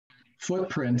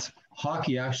footprint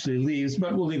hockey actually leaves,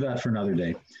 but we'll leave that for another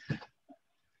day.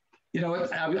 You know,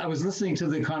 I was listening to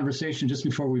the conversation just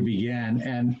before we began,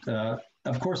 and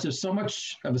of course, there's so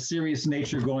much of a serious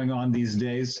nature going on these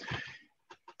days.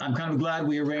 I'm kind of glad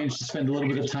we arranged to spend a little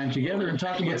bit of time together and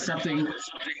talk about something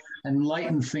and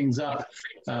lighten things up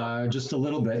just a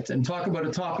little bit and talk about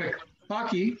a topic,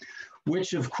 hockey,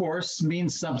 which of course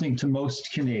means something to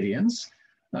most Canadians.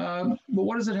 But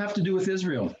what does it have to do with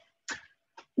Israel?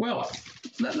 Well,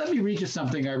 let me read you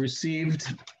something I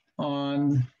received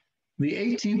on the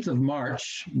 18th of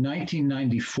March,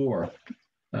 1994,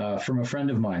 from a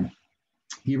friend of mine.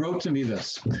 He wrote to me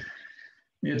this.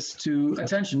 It's to,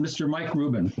 attention, Mr. Mike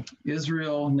Rubin,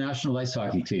 Israel National Ice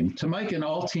Hockey Team. To Mike and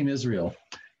all Team Israel,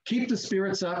 keep the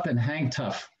spirits up and hang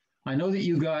tough. I know that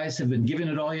you guys have been giving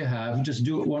it all you have. Just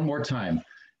do it one more time.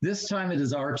 This time it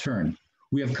is our turn.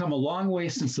 We have come a long way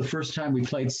since the first time we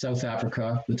played South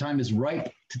Africa. The time is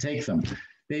ripe to take them.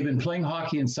 They've been playing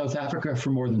hockey in South Africa for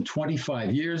more than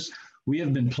 25 years. We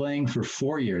have been playing for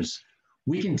 4 years.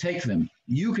 We can take them.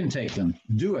 You can take them.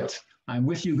 Do it. I'm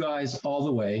with you guys all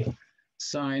the way.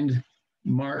 Signed,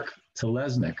 Mark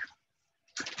Telesnik.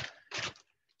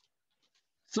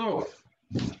 So,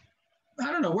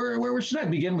 I don't know, where should I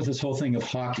begin with this whole thing of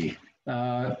hockey?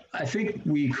 I think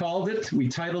we titled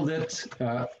it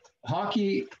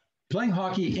Hockey, Playing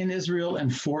Hockey in Israel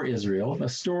and for Israel, a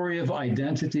story of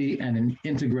identity and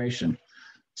integration.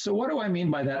 So what do I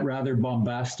mean by that rather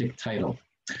bombastic title?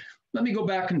 Let me go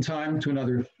back in time to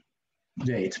another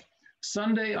date.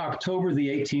 Sunday, October the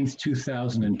 18th,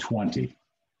 2020.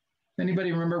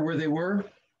 Anybody remember where they were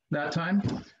that time?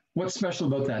 What's special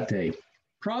about that day?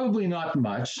 Probably not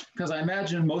much, because I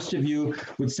imagine most of you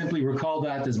would simply recall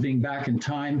that as being back in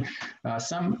time,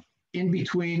 some in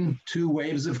between two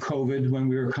waves of COVID when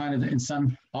we were kind of in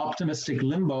some optimistic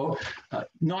limbo,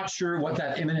 not sure what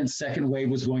that imminent second wave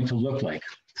was going to look like.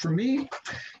 For me,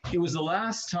 it was the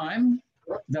last time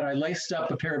that I laced up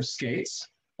a pair of skates,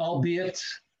 albeit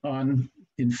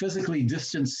in physically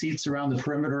distant seats around the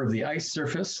perimeter of the ice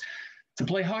surface, to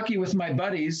play hockey with my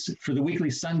buddies for the weekly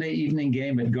Sunday evening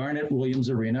game at Garnet Williams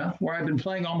Arena, where I've been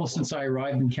playing almost since I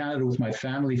arrived in Canada with my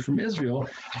family from Israel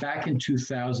back in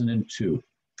 2002.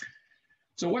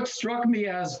 So what struck me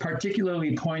as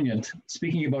particularly poignant,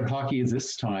 speaking about hockey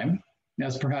this time,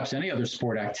 as perhaps any other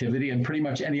sport activity and pretty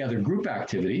much any other group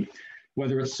activity,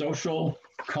 whether it's social,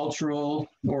 cultural,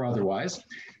 or otherwise,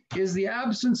 is the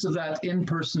absence of that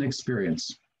in-person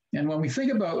experience. And when we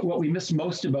think about what we miss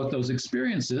most about those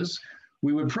experiences,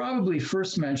 we would probably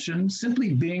first mention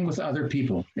simply being with other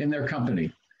people in their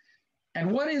company.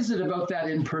 And what is it about that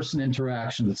in-person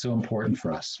interaction that's so important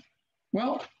for us?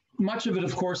 Well, much of it,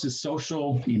 of course, is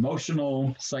social,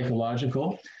 emotional,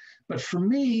 psychological. But for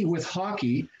me, with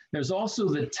hockey, there's also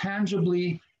the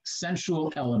tangibly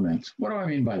sensual element. What do I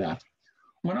mean by that?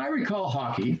 When I recall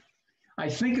hockey, I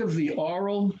think of the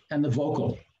oral and the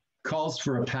vocal, calls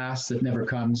for a pass that never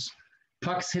comes,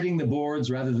 pucks hitting the boards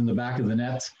rather than the back of the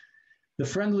net, the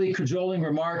friendly cajoling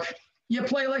remark, you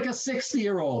play like a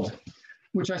 60-year-old,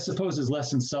 which I suppose is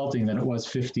less insulting than it was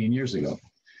 15 years ago.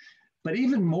 But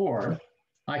even more,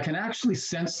 I can actually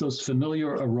sense those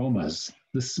familiar aromas,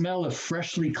 the smell of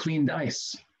freshly cleaned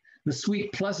ice, the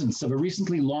sweet pleasance of a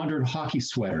recently laundered hockey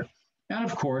sweater, and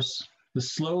of course, the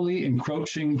slowly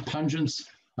encroaching pungence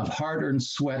of hard-earned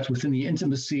sweat within the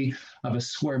intimacy of a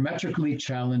squaremetrically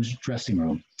challenged dressing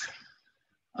room.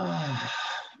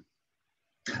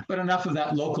 But enough of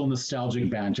that local nostalgic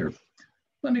banter.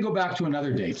 Let me go back to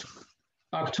another date.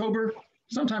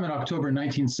 Sometime in October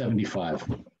 1975.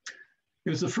 It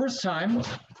was the first time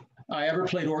I ever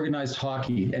played organized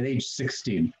hockey at age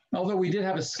 16. Although we did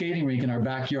have a skating rink in our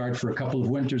backyard for a couple of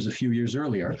winters a few years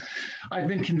earlier, I'd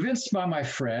been convinced by my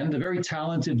friend, a very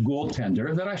talented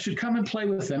goaltender, that I should come and play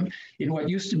with him in what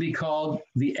used to be called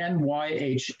the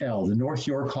NYHL, the North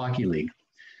York Hockey League.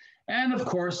 And of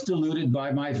course, deluded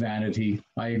by my vanity,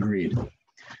 I agreed.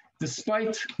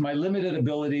 Despite my limited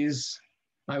abilities,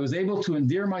 I was able to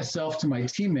endear myself to my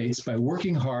teammates by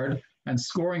working hard and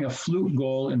scoring a fluke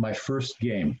goal in my first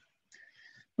game.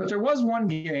 But there was one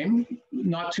game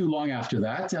not too long after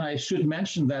that, and I should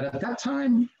mention that at that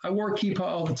time, I wore a kippah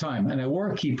all the time, and I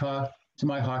wore a kippah to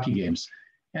my hockey games.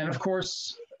 And of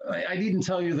course, I needn't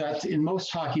tell you that in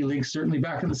most hockey leagues, certainly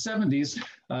back in the 70s,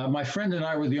 my friend and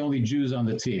I were the only Jews on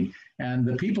the team. And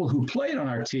the people who played on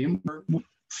our team were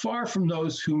far from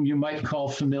those whom you might call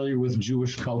familiar with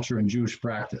Jewish culture and Jewish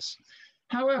practice.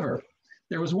 However,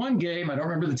 there was one game, I don't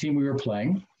remember the team we were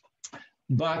playing,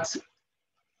 but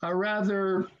a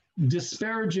rather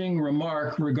disparaging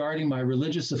remark regarding my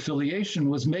religious affiliation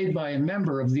was made by a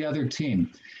member of the other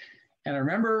team. And I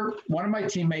remember one of my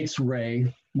teammates,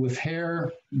 Ray, with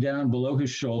hair down below his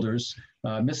shoulders,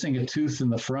 missing a tooth in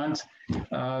the front.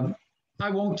 I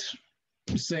won't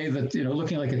say that,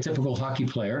 looking like a typical hockey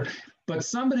player, but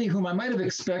somebody whom I might have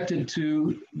expected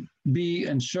to be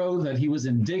and show that he was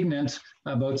indignant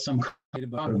about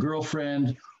about a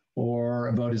girlfriend or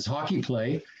about his hockey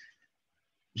play.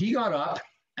 He got up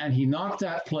and he knocked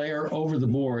that player over the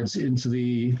boards into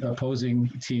the opposing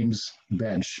team's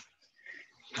bench.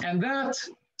 And that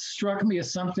struck me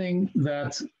as something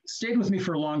that stayed with me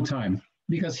for a long time,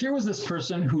 because here was this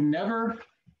person who never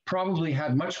probably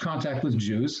had much contact with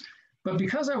Jews, but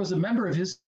because I was a member of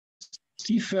his,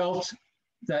 he felt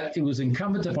that it was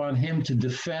incumbent upon him to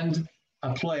defend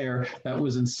a player that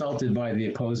was insulted by the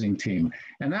opposing team.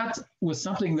 And that was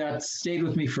something that stayed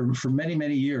with me for many,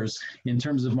 many years in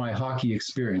terms of my hockey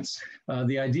experience.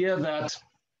 The idea that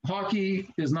hockey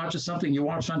is not just something you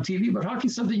watch on TV, but hockey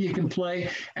is something you can play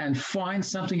and find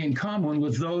something in common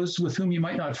with those with whom you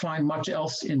might not find much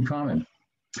else in common.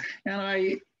 And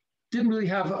I didn't really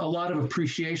have a lot of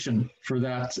appreciation for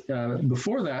that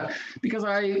before that, because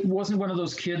I wasn't one of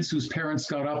those kids whose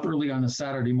parents got up early on a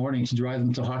Saturday morning to drive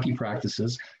them to hockey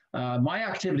practices. My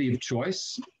activity of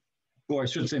choice, or I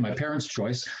should say my parents'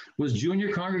 choice, was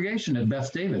junior congregation at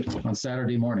Beth David on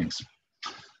Saturday mornings.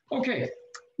 Okay,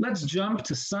 let's jump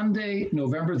to Sunday,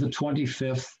 November the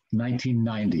 25th,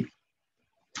 1990.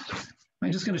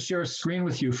 I'm just going to share a screen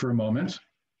with you for a moment.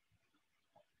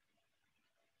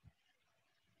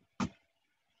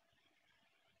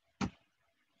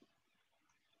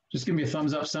 Just give me a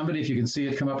thumbs up, somebody, if you can see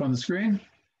it come up on the screen.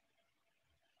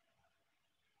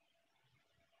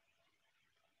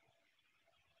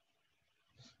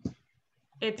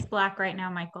 It's black right now,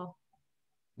 Michael.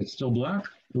 It's still black?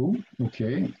 Oh,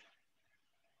 okay.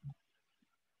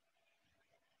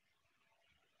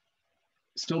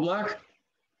 Still black?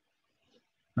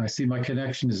 I see my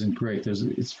connection isn't great.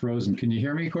 It's frozen. Can you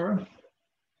hear me, Cora?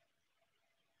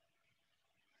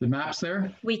 The map's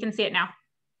there? We can see it now.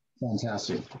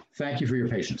 Fantastic. Thank you for your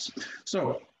patience.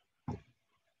 So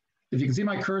if you can see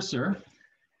my cursor,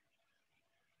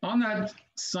 on that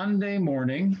Sunday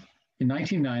morning in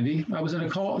 1990, I was in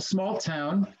a small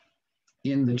town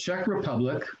in the Czech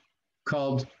Republic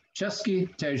called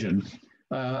Český Těšín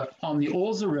on the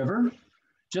Olza River,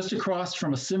 just across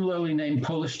from a similarly named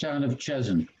Polish town of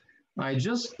Szczecin. I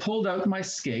just pulled out my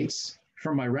skates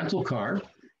from my rental car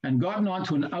and gotten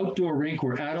onto an outdoor rink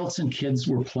where adults and kids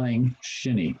were playing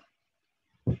shinny.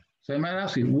 So I might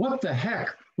ask you, what the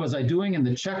heck was I doing in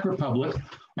the Czech Republic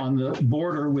on the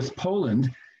border with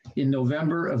Poland in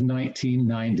November of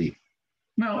 1990?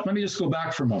 Well, let me just go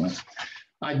back for a moment.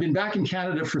 I'd been back in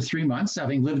Canada for 3 months,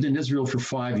 having lived in Israel for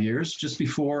 5 years, just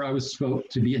before I was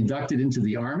supposed to be inducted into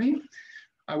the army.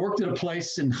 I worked at a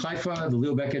place in Haifa, the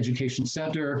Lilbeck Education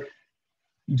Center,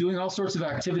 doing all sorts of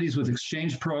activities with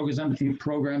exchange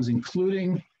programs,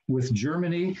 including with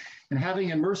Germany, and having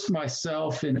immersed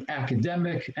myself in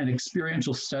academic and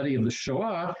experiential study of the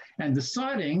Shoah, and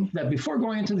deciding that before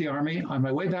going into the army, on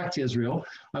my way back to Israel,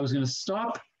 I was going to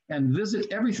stop and visit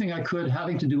everything I could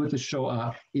having to do with the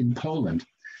Shoah in Poland.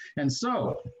 And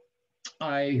so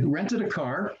I rented a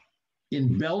car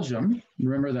in Belgium,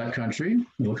 remember that country,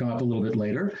 it'll come up a little bit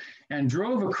later, and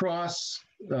drove across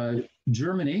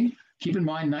Germany. Keep in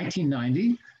mind,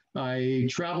 1990, I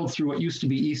traveled through what used to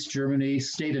be East Germany,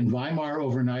 stayed in Weimar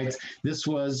overnight. This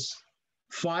was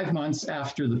 5 months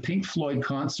after the Pink Floyd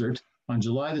concert on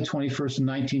July the 21st,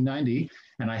 1990,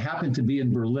 and I happened to be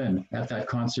in Berlin at that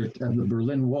concert at the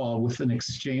Berlin Wall with an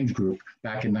exchange group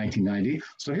back in 1990.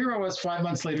 So here I was 5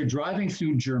 months later driving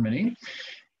through Germany,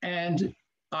 and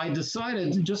I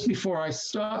decided just before I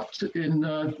stopped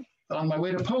on my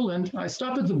way to Poland, I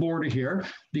stopped at the border here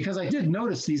because I did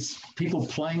notice these people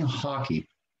playing hockey.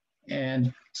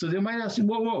 And so they might ask,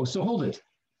 whoa, so hold it.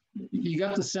 You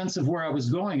got the sense of where I was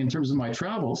going in terms of my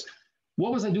travels.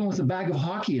 What was I doing with a bag of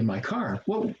hockey in my car?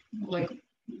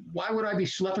 Why would I be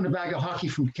schlepping a bag of hockey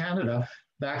from Canada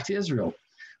back to Israel?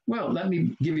 Well, let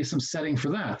me give you some setting for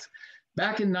that.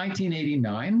 Back in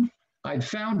 1989, I'd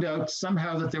found out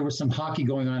somehow that there was some hockey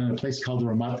going on in a place called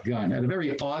Ramat Gan at a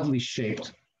very oddly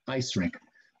shaped ice rink.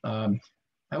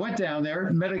 I went down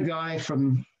there, met a guy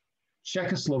from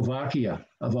Czechoslovakia,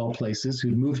 of all places,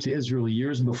 who'd moved to Israel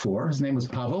years before. His name was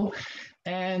Pavel.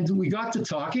 And we got to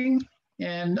talking,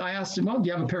 and I asked him, do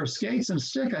you have a pair of skates and a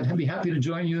stick? I'd be happy to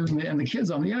join you and the kids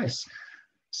on the ice.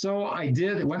 So I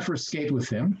did. I went for a skate with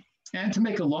him. And to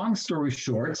make a long story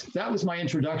short, that was my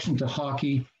introduction to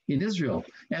hockey in Israel.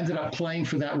 Ended up playing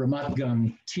for that Ramat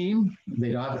Gan team.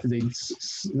 They'd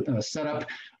set up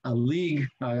a league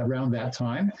around that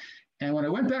time. And when I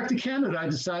went back to Canada, I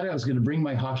decided I was going to bring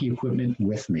my hockey equipment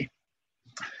with me.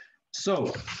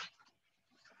 So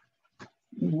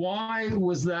why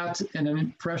was that an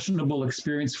impressionable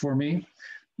experience for me?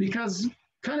 Because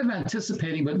kind of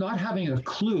anticipating, but not having a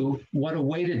clue what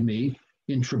awaited me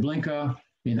in Treblinka,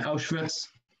 in Auschwitz.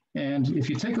 And if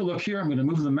you take a look here, I'm going to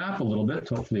move the map a little bit.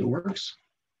 Hopefully it works.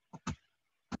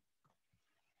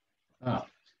 Ah,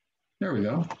 there we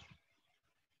go.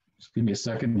 Just give me a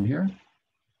second here.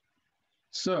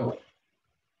 So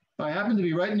I happened to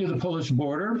be right near the Polish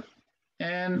border,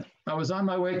 and I was on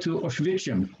my way to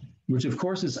Auschwitz, which of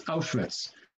course is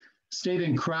Auschwitz. Stayed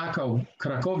in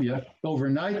Cracovia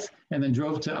overnight, and then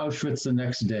drove to Auschwitz the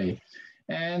next day.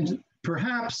 And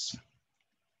perhaps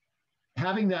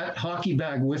having that hockey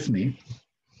bag with me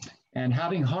and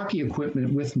having hockey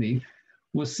equipment with me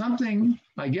was something,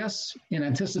 I guess, in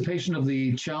anticipation of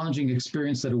the challenging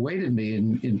experience that awaited me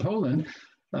in Poland.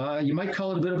 You might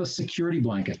call it a bit of a security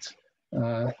blanket.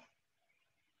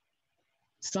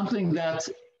 Something that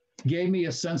gave me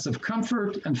a sense of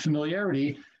comfort and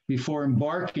familiarity before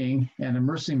embarking and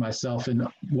immersing myself in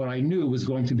what I knew was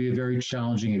going to be a very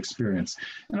challenging experience.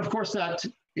 And of course, that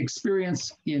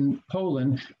experience in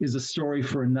Poland is a story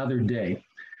for another day.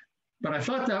 But I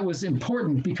thought that was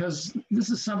important because this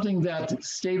is something that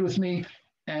stayed with me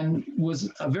and was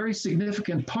a very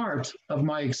significant part of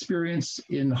my experience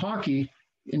in hockey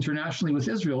internationally with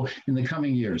Israel in the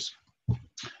coming years.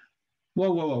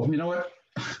 Whoa. You know what?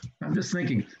 I'm just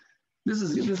thinking, this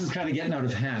is kind of getting out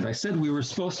of hand. I said we were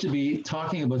supposed to be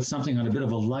talking about something on a bit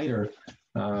of a lighter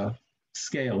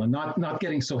scale and not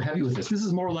getting so heavy with this. This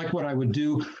is more like what I would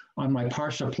do on my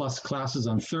Parsha Plus classes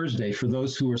on Thursday for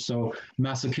those who are so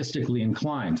masochistically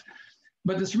inclined.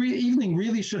 But this evening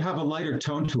really should have a lighter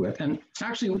tone to it. And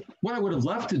actually, what I would have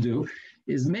loved to do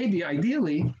is maybe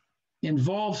ideally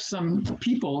involve some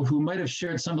people who might have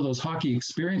shared some of those hockey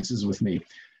experiences with me.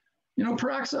 You know,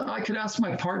 perhaps I could ask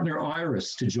my partner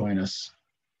Iris to join us.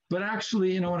 But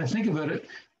actually, you know, when I think about it,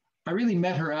 I really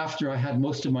met her after I had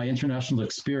most of my international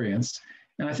experience.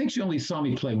 And I think she only saw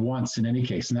me play once in any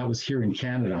case, and that was here in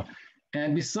Canada.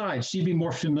 And besides, she'd be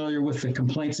more familiar with the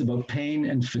complaints about pain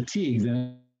and fatigue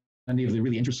than any of the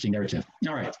really interesting narrative.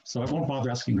 All right, so I won't bother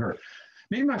asking her.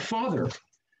 Maybe my father,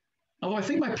 although I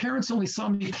think my parents only saw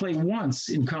me play once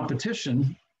in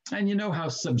competition, and you know how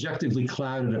subjectively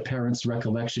clouded a parent's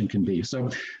recollection can be. So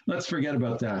let's forget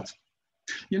about that.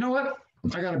 You know what?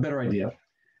 I got a better idea.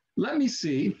 Let me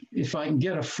see if I can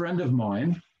get a friend of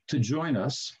mine to join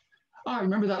us. Oh,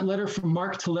 remember that letter from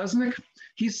Mark Telesnik?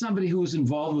 He's somebody who was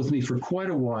involved with me for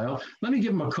quite a while. Let me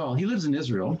give him a call. He lives in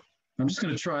Israel. I'm just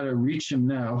going to try to reach him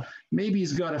now. Maybe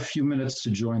he's got a few minutes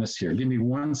to join us here. Give me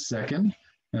 1 second.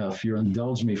 If you'll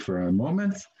indulge me for a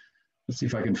moment. Let's see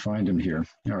if I can find him here.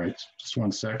 All right, just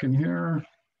 1 second here.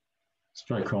 Let's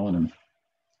try calling him.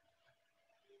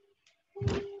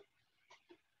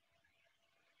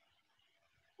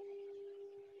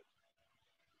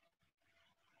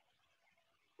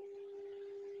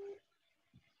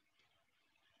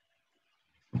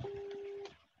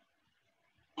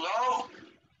 Hello?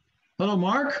 Hello,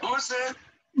 Mark. Who's it?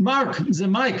 Mark, זה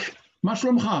מייק. מה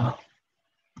שלומך?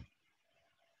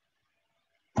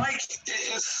 Mike,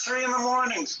 it's 3 in the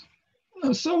morning.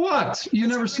 So what? You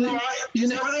never sleep. All right?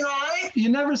 Is everything all right? You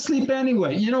never sleep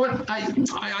anyway. You know what?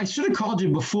 I should have called you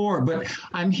before, but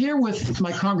I'm here with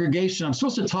my congregation. I'm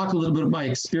supposed to talk a little bit about my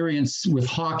experience with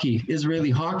hockey,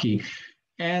 Israeli hockey.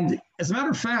 And as a matter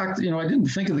of fact, you know, I didn't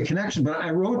think of the connection, but I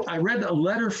read a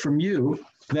letter from you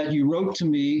that you wrote to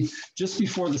me just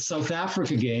before the South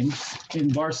Africa game in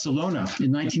Barcelona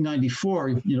in 1994,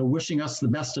 you know, wishing us the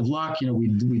best of luck. You know,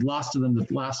 we lost to them the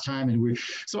last time.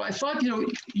 So I thought, you know,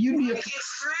 you'd be It's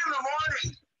 3 in the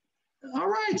morning. all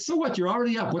right. So what? You're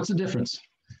already up. What's the difference?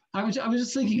 I was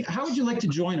just thinking, how would you like to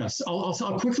join us?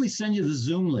 I'll quickly send you the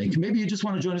Zoom link. Maybe you just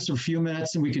want to join us for a few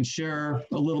minutes and we can share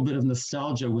a little bit of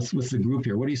nostalgia with the group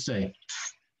here. What do you say?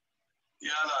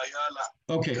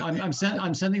 Yalla. Okay, I'm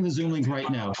sending the Zoom link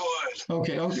right now.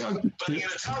 Okay. But you're going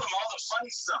to tell them all the funny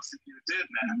stuff that you did,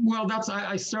 man. Well,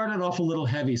 I started off a little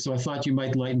heavy, so I thought you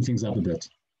might lighten things up a bit.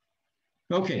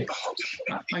 Okay.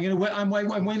 I'm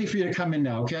waiting for you to come in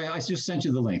now. Okay, I just sent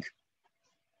you the link.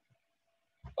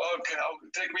 Okay,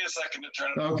 take me a second to turn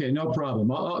it on. Okay, no problem.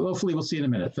 Hopefully we'll see you in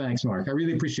a minute. Thanks, Mark. I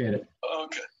really appreciate it.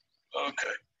 Okay.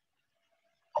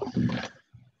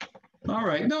 All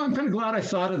right. No, I'm kind of glad I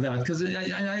thought of that because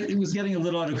it was getting a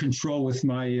little out of control with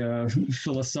my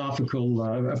philosophical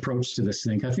approach to this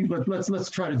thing. I think let's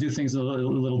try to do things in a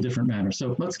little different manner.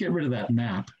 So let's get rid of that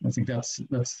map. I think that's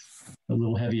a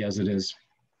little heavy as it is.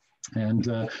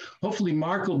 And hopefully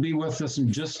Mark will be with us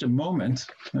in just a moment.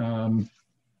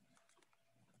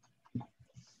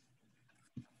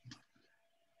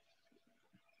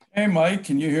 Hey, Mike,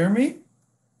 can you hear me?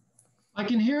 I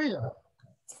can hear you.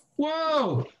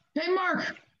 Whoa. Hey,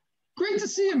 Mark. Great to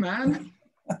see you, man.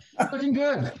 Looking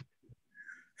good.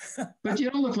 But you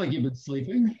don't look like you've been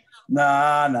sleeping.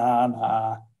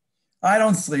 Nah. I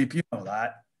don't sleep. You know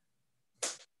that.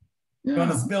 You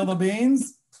want to Yeah. spill the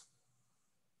beans?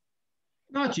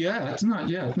 Not yet. Not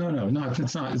yet. No.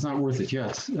 It's not. It's not worth it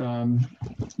yet. You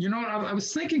know, I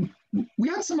was thinking we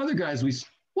had some other guys.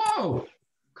 Whoa,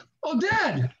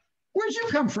 Dad, where'd you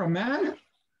come from, man?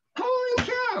 Holy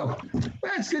cow! Man,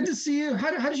 it's good to see you.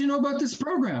 How did you know about this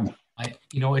program?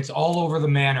 It's all over the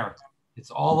manor.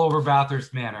 It's all over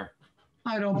Bathurst Manor.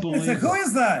 I don't It's believe like, who it.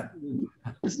 is that?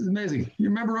 This is amazing. You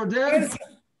remember Wait a Odette?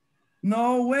 second.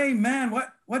 No way, man.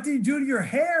 What did you do to your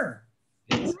hair?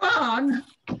 It's Ron,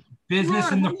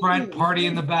 business in the front, party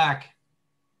in the back.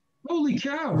 holy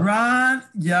cow! Ron,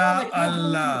 ya Oh, I can't believe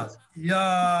Allah. it.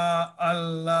 Ya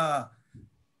Allah.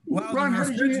 Wow, Ron, how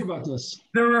did you hear about this?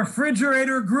 the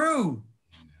refrigerator grew.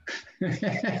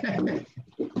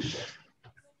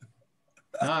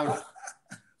 Ron,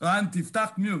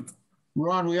 tiftach mute.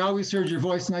 Ron, we always heard your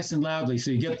voice nice and loudly,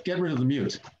 so you get rid of the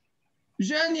mute.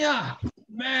 Zhenya,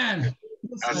 man.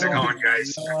 How's it going,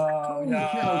 guys? Holy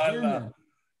cow, Zhenya.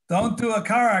 Don't do a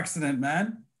car accident,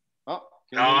 man. Oh,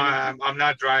 No, I'm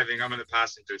not driving. I'm in the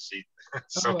passenger seat,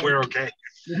 so Oh. we're okay.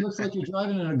 It looks like you're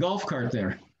driving in a golf cart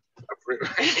there.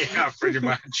 Yeah, pretty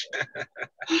much.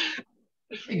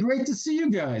 Hey, great to see you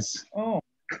guys. Oh,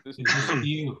 Good to see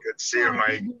you. Good to see you,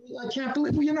 Mike. I can't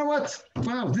believe. You know what?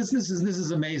 Wow, this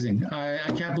is amazing. I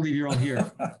can't believe you're all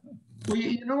here. Well,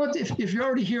 you know what? If you're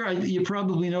already here, you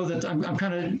probably know that I'm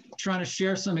kind of trying to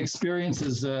share some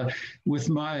experiences with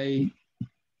my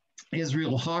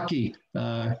Israel hockey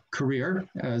career,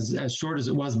 as short as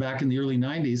it was back in the early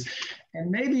 90s.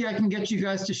 And maybe I can get you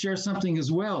guys to share something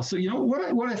as well. So, you know,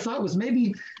 what I thought was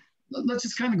maybe let's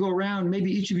just kind of go around. Maybe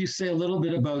each of you say a little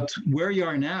bit about where you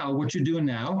are now, what you're doing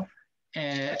now,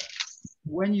 and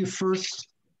when you first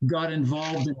got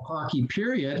involved in hockey,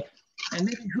 period, and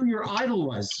maybe who your idol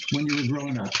was when you were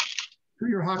growing up, who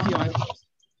your hockey idol was.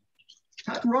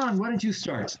 Ron, why don't you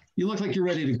start? You look like you're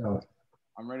ready to go.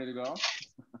 I'm ready to go.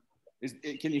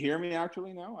 Can you hear me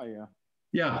actually now?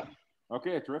 Yeah.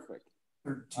 Okay, terrific.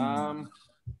 13.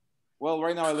 Well,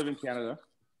 right now I live in Canada.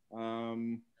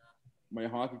 My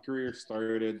hockey career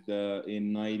started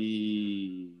in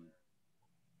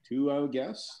 92, I would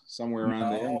guess, somewhere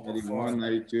around there, 91,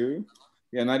 92.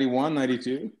 Yeah, 91,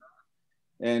 92.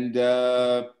 And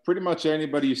pretty much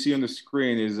anybody you see on the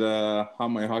screen is how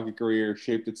my hockey career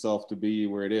shaped itself to be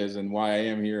where it is and why I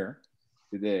am here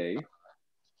today.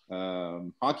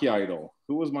 Hockey idol.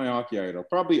 Who was my hockey idol?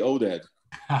 Probably Oded.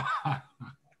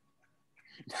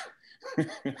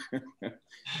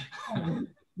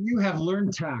 You have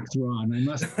learned tact, Ron. I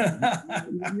must.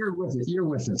 You're with it. You're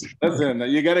with it. Listen,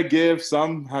 you got to give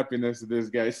some happiness to this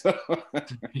guy. So.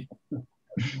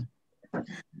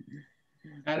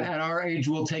 At our age,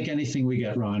 we'll take anything we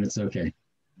get, Ron. It's okay.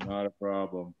 Not a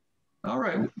problem. All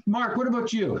right. Mark, what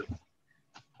about you?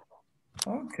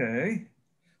 Okay.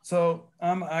 So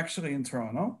I'm actually in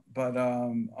Toronto, but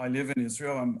I live in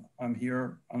Israel. I'm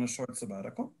here on a short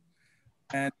sabbatical.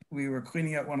 And we were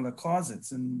cleaning out one of the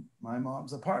closets in my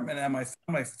mom's apartment, and I found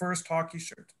my first hockey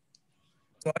shirt.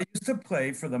 So I used to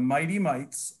play for the Mighty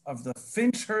Mites of the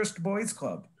Finchhurst Boys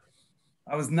Club.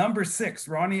 I was number 6,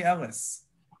 Ronnie Ellis.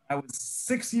 I was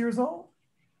 6 years old.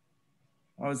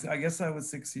 I guess I was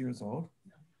 6 years old.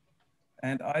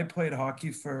 And I played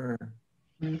hockey for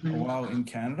a while in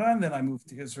Canada, and then I moved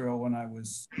to Israel when I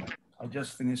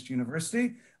just finished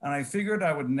university, and I figured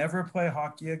I would never play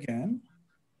hockey again.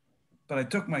 But I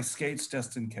took my skates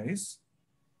just in case.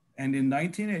 And in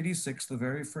 1986, the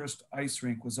very first ice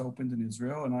rink was opened in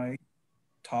Israel, and I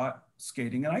taught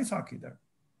skating and ice hockey there.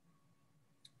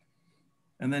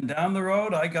 And then down the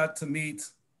road, I got to meet,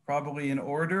 probably in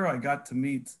order, I got to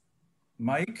meet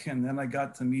Mike, and then I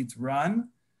got to meet Ron,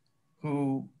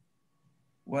 who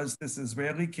was this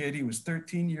Israeli kid. He was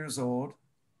 13 years old.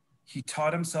 He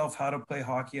taught himself how to play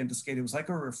hockey and to skate. It was like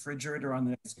a refrigerator on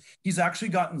the ice. He's actually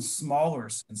gotten smaller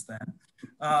since then.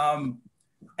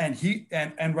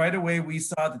 And right away we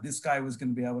saw that this guy was going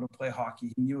to be able to play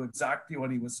hockey. He knew exactly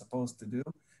what he was supposed to do.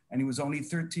 And he was only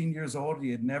 13 years old.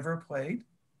 He had never played.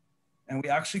 And we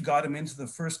actually got him into the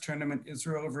first tournament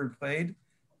Israel ever played.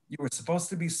 You were supposed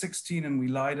to be 16 and we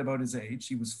lied about his age.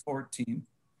 He was 14.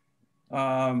 We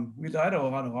lied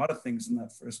about a lot of things in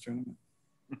that first tournament.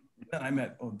 Then I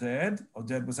met Oded.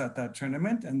 Oded was at that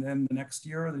tournament. And then the next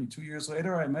year, or 2 years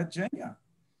later, I met Zhenya.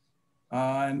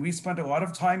 And we spent a lot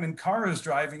of time in cars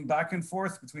driving back and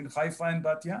forth between Haifa and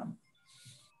Bat Yam.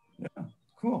 Yeah,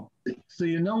 cool. So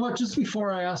you know what? Just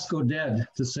before I ask Oded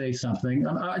to say something,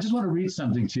 I just want to read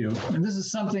something to you. And this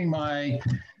is something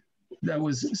that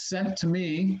was sent to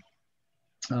me,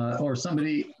 or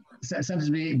somebody sent it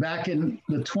to me back in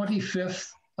the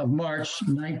 25th of March,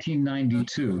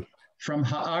 1992, from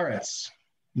Haaretz,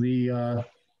 the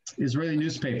Israeli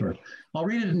newspaper. I'll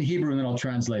read it in Hebrew and then I'll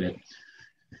translate it.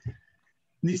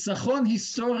 ניצחון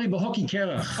היסטורי בהוקי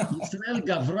קרח. ישראל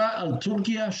גברה על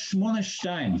טורקיה 8-2.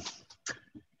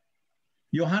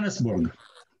 יוהנסבורג.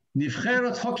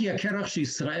 נבחרת הוקי הקרח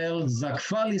שישראל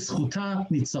זקפה לזכותה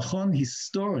ניצחון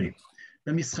היסטורי.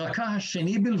 במשחקה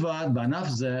השני בלבד בענף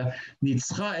זה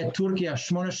ניצחה את טורקיה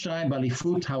 8-2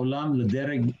 באליפות העולם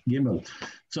לדרג ג'.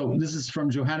 So this is from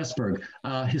Johannesburg.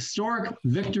 Historic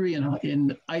victory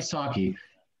in ice hockey.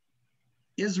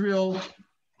 Israel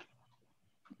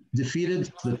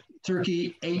defeated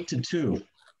Turkey 8-2.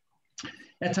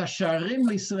 את השערים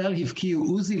לישראל הבקיעו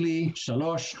עוזי לי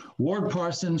 3, וורד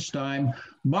פרסון 2,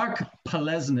 מרק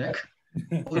פלזניק,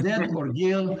 עודד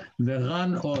אורגיל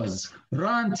ורן עוז.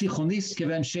 רן, תיכוניסט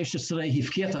כבן 16,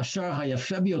 הבקיע את השער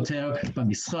היפה ביותר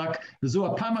במשחק, וזו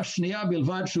הפעם השנייה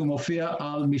בלבד שהוא מופיע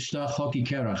על משטח הוקי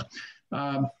קרח.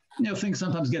 Things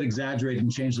sometimes get exaggerated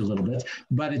and changed a little bit,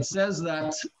 but it says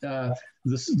that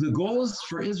the goals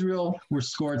for Israel were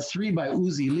scored 3 by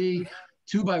Uzi Lee,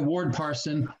 2 by Ward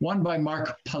Parson, 1 by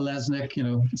Mark Palesnik.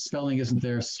 Spelling isn't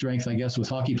their strength, I guess, with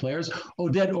hockey players.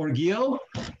 Oded Orgil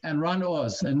and Ron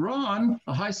Oz. And Ron,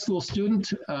 a high school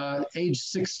student, age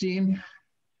 16,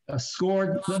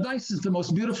 scored the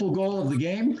most beautiful goal of the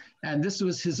game. And this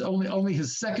was only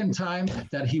his second time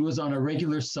that he was on a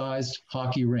regular-sized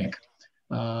hockey rink.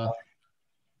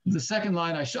 The second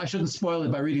line, I shouldn't spoil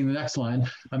it by reading the next line.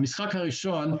 המשחק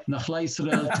הראשון, נחלה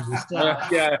ישראל תבוסה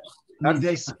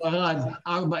מידי ספרד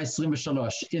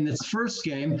 4-23. In its first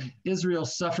game, Israel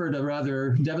suffered a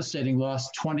rather devastating loss,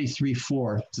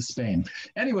 23-4 to Spain.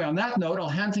 Anyway, on that note, I'll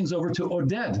hand things over to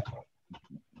Oded.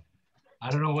 I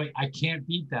don't know. I can't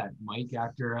beat that, Mike,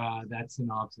 after that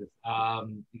synopsis.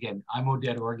 Again, I'm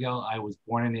Oded Orgel. I was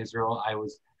born in Israel. I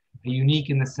was unique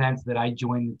in the sense that I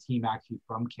joined the team actually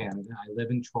from Canada. I live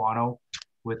in Toronto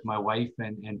with my wife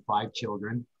and 5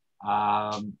 children.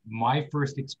 My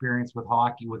first experience with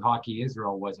Hockey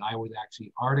Israel was I was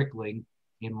actually articling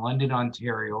in London,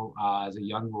 Ontario as a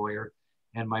young lawyer.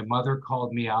 And my mother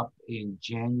called me up in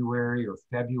January or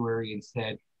February and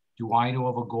said, do I know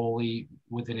of a goalie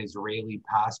with an Israeli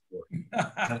passport?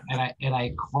 and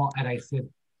I said,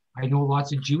 I know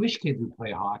lots of Jewish kids who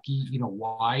play hockey.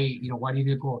 Why do you need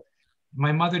to go?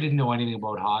 My mother didn't know anything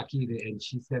about hockey. And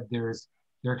she said,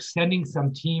 they're sending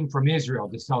some team from Israel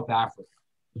to South Africa.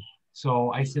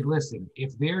 So I said, listen,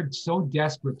 if they're so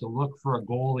desperate to look for a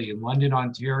goalie in London,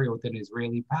 Ontario with an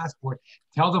Israeli passport,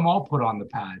 tell them I'll put on the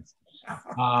pads.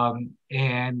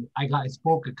 And I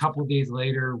spoke a couple of days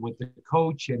later with the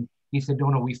coach and he said,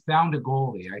 no, we found a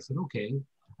goalie. I said, okay.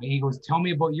 He goes, tell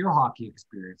me about your hockey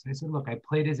experience. I said, look, I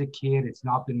played as a kid. It's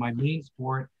not been my main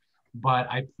sport, but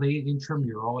I played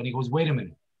intramural. And he goes, wait a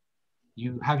minute.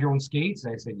 You have your own skates?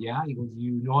 I said, yeah. He goes,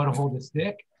 you know how to hold a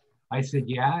stick? I said,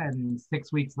 yeah. And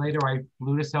 6 weeks later, I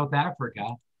flew to South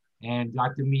Africa and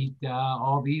got to meet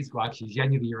all these, well, actually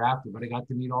January the year after, but I got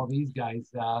to meet all these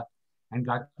guys and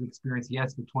got to experience,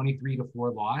 yes, the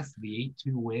 23-4 loss, the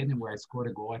 8-2 win, and where I scored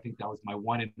a goal. I think that was my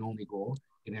one and only goal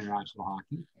in international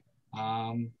hockey.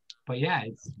 But yeah,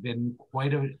 it's been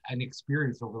quite an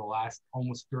experience over the last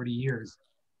almost 30 years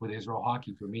with Israel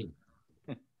hockey for me.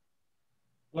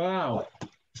 Wow.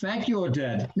 Thank you,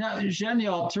 Oded. Now, Jenny,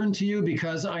 I'll turn to you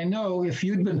because I know if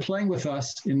you'd been playing with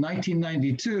us in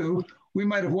 1992, we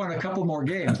might have won a couple more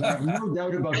games. I have no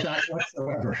doubt about that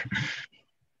whatsoever.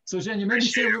 So, Jenny, maybe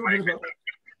say a little bit about...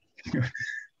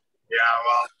 Yeah,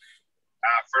 well,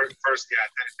 first,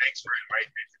 thanks for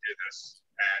inviting me to do this.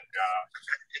 And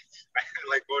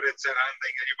like Oded said, I don't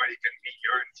think anybody can meet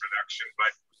your introduction,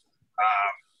 but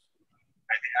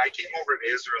I came over to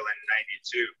Israel in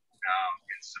 '92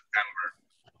 in September.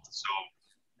 So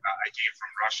I came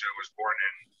from Russia. I was born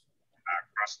in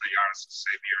Krasnoyarsk,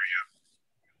 Siberia.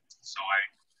 So I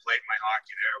played my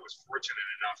hockey there. I was fortunate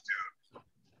enough to,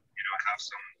 have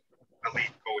some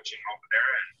elite coaching over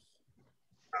there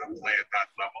and play at that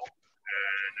level.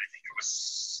 And I think it was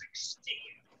 16,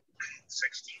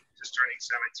 just turning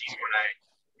 17 when I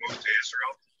moved to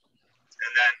Israel.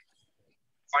 And then,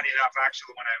 funny enough,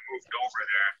 actually, when I moved over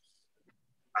there,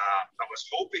 I was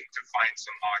hoping to find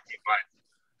some hockey, but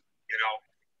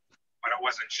I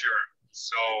wasn't sure.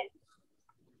 So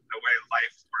the way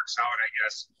life works out, I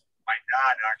guess, my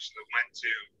dad actually went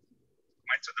to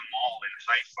the mall in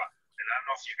Haifa. And I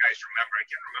don't know if you guys remember, I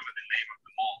can't remember the name of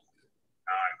the mall.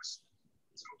 It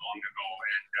was too long ago,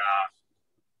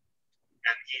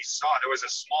 and he saw there was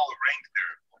a small rink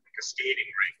there, like a skating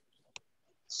rink.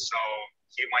 So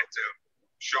he went to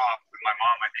shop with my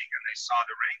mom, I think, and they saw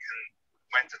the rink and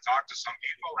went to talk to some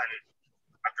people, and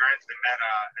apparently met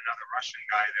another Russian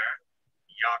guy there,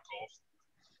 Yakov.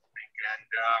 And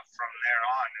from there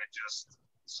on, it just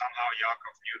somehow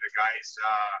Yakov knew the guys,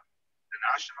 the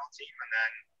national team, and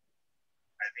then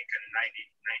I think in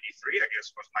 93, I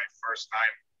guess, was my first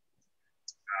time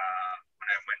when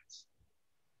I went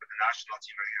with the national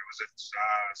team. It was at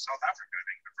South Africa, I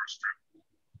think, the first trip.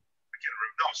 I can't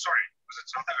remember. No, sorry. Was it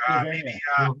South Africa? Maybe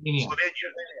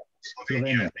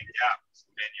Slovenia, I think. Yeah,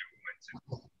 Slovenia we went to.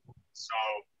 So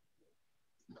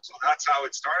that's how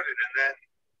it started. And then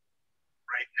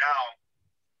right now,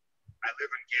 I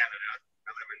live in Canada.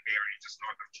 I live in Barrie, just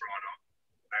north of Toronto.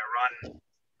 I run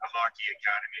a hockey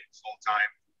academy full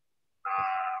time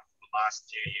for the last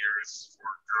few years for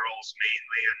girls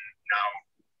mainly, and now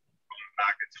going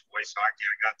back into boys hockey.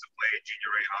 I got to play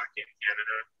junior A hockey in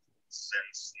Canada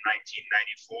since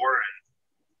 1994 and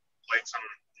played some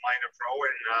minor pro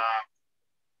in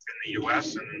the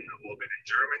US and a little bit in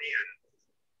Germany, and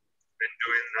been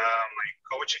doing my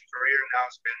coaching career now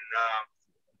has been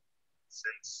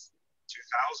since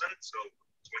 2000, so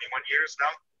 21 years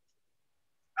now.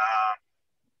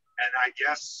 And I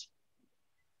guess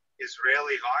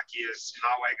Israeli hockey is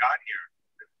how I got here.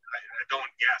 I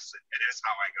don't guess, it is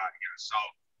how I got here. So,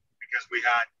 because we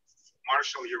had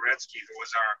Marshall Uretsky, who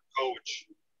was our coach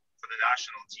for the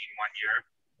national team one year,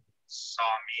 saw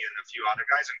me and a few other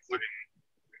guys, including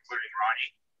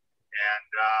Ronnie. And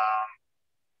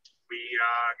we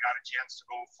got a chance to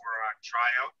go for a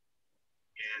tryout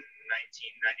in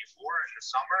 1994 in the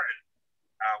summer. And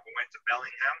we went to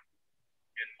Bellingham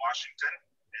in Washington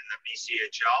in the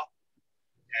BCHL.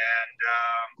 And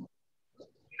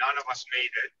none of us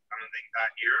made it, I don't think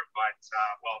that year, but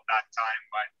that time.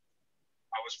 But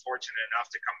I was fortunate enough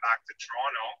to come back to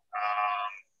Toronto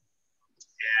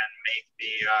and make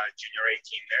the junior A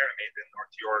team there. I made the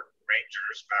North York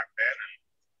Rangers back then,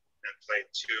 and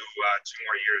played two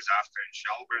more years after in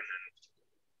Shelburne, and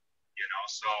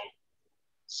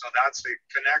so that's the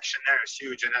connection there is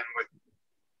huge. And then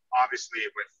obviously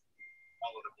with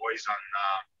all of the boys on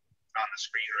the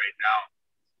screen right now,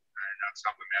 and that's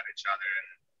how we met each other.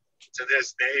 And to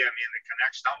this day, I mean, the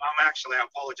connection. I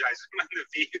apologize. I'm in the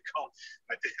vehicle.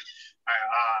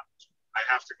 I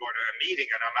have to go to a meeting,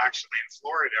 and I'm actually in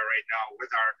Florida right now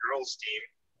with our girls team,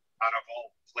 out of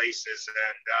all places.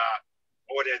 And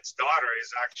Odette's daughter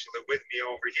is actually with me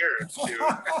over here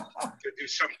to do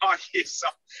some hockey. So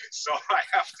I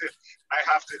have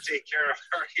to take care of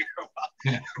her here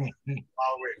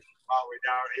while we're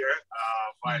down here.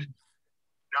 But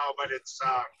it's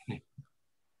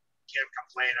can't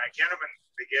complain. I can't even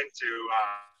begin to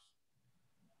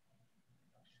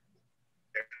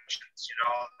the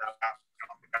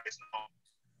guys know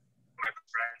my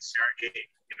friend Sergey,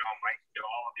 Mike,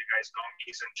 all of you guys know him.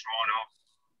 He's in Toronto.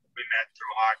 We met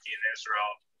through hockey in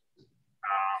Israel.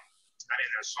 I mean,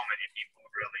 there's so many people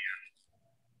really, and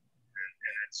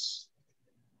it's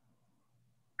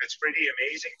pretty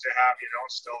amazing to have,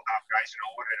 still have guys,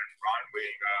 Odette and Ron. We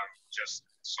just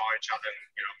saw each other,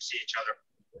 and, see each other,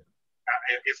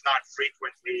 if not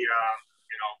frequently,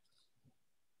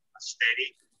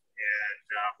 steady. And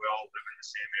we all live in the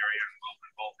same area and well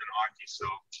involved in hockey. So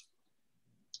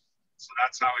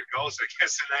that's how it goes, I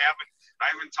guess. And I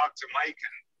haven't talked to Mike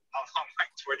in how long,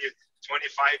 like 25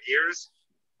 years,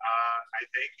 I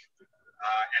think.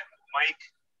 And Mike,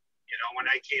 when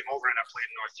I came over and I played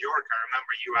in North York, I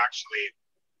remember you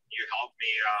helped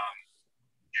me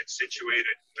get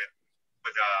situated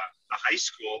with a high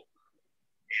school.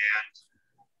 And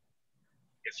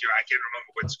I can't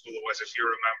remember what school it was, if you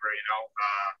remember,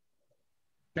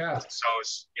 Yeah. So,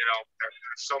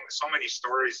 there's so many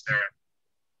stories there.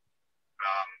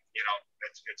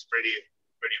 It's pretty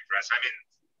impressive. I mean,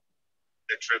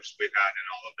 the trips we've had and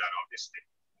all of that, obviously,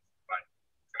 but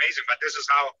amazing. But this is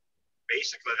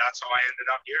that's how I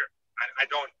ended up here. I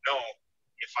don't know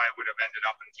if I would have ended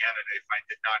up in Canada if I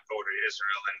did not go to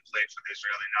Israel and play for the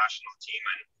Israeli national team.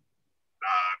 And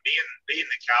being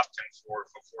the captain for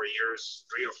 4 years,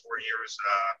 3 or 4 years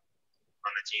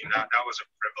on the team, that was a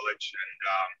privilege. And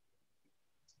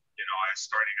I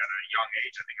started at a young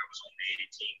age. I think I was only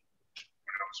 18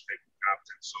 when I was picked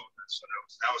captain. So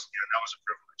that was a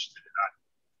privilege to do that.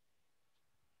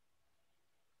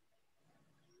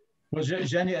 Well,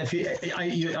 Zhenya,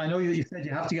 I know you said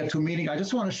you have to get to a meeting. I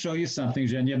just want to show you something,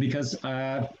 Zhenya, because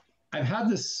I've had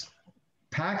this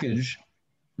package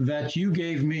that you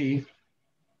gave me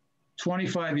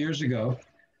 25 years ago.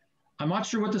 I'm not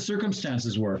sure what the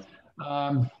circumstances were.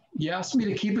 You asked me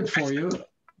to keep it for you,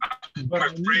 but I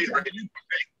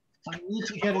need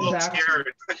to get it back.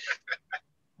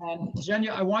 And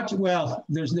Zhenya, I want to, well,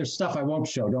 there's stuff I won't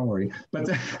show, don't worry. But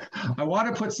I want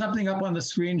to put something up on the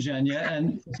screen, Zhenya,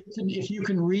 and if you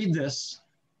can read this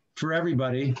for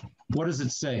everybody, what does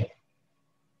it say?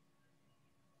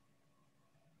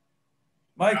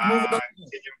 Mike, move it up.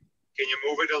 Can you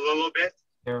move it a little bit?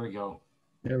 There we go.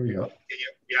 There we go.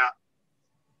 Yeah.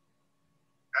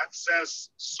 That says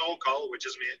Sokol, which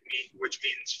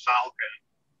means falcon,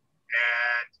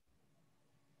 and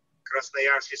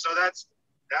Krasnoyarsk. So that's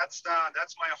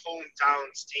my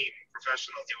hometown's team,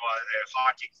 professional team,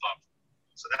 hockey club.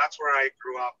 So that's where I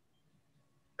grew up.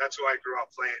 That's who I grew up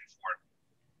playing for.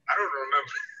 I don't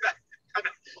remember. I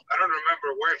don't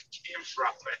remember where it came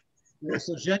from. Yeah,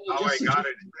 so Zhenya, how I got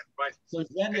it. But so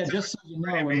Zhenya, just so you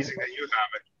know, amazing that you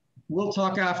have it. We'll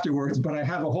talk afterwards, but I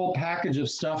have a whole package of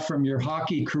stuff from your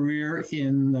hockey career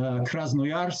in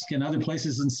Krasnoyarsk and other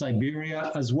places in Siberia,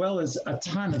 as well as a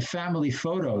ton of family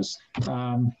photos.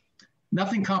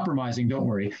 Nothing compromising, don't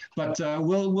worry. But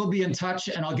we'll be in touch,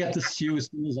 and I'll get this to you as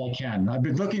soon as I can. I've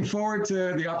been looking forward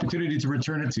to the opportunity to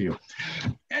return it to you.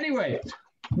 Anyway,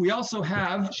 we also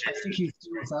have, I think he's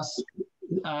here with us,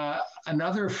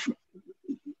 another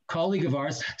colleague of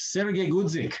ours, Sergei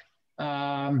Gudzik.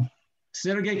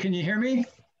 Sergei, can you hear me?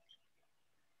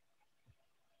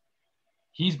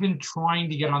 He's been trying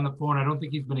to get on the phone. I don't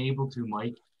think he's been able to,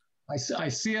 Mike. I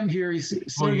see him here. He's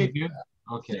Sergei, Sergei,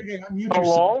 okay. Sergei, unmute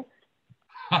Hello?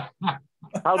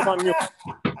 How come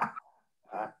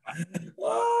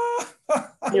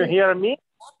you hear me?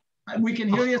 We can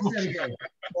hear you, Sergei.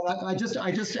 Well, I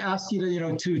just asked you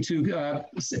to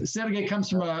Sergei comes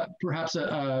from perhaps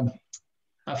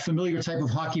a familiar type of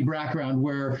hockey background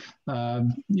where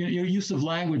your use of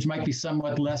language might be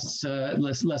somewhat less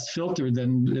filtered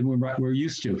than we're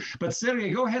used to. But Sergei,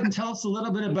 go ahead and tell us a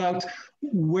little bit about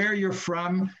where you're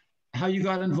from, how you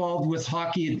got involved with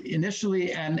hockey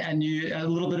initially, and a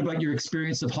little bit about your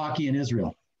experience of hockey in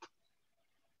Israel.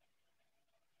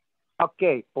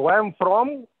 Okay, where I'm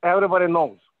from, everybody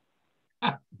knows.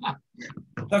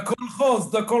 The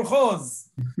kolkhoz.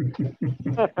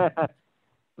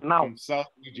 Now, From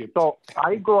South Egypt. so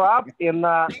I grew up in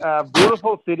a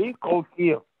beautiful city called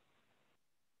Kiev.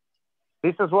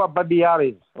 This is where Babi Yar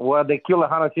is, where they kill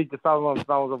 150,000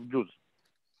 of Jews.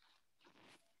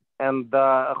 And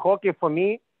hockey for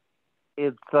me,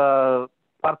 it's part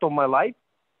of my life.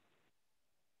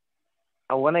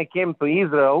 And when I came to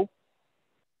Israel,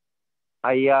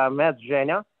 I met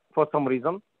Zhenya for some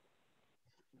reason.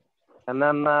 And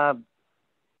then I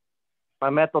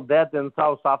met Odette in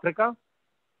South Africa.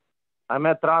 I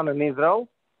met Ran in Israel,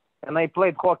 and I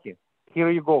played hockey. Here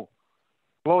you go.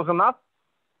 Close enough?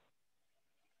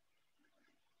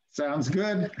 Sounds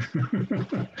good.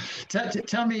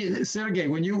 Tell me, Sergei,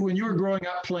 when you were growing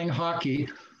up playing hockey,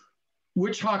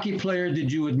 which hockey player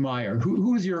did you admire?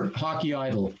 Who's your hockey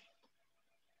idol?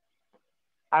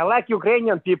 I like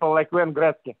Ukrainian people like Wayne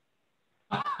Gretzky.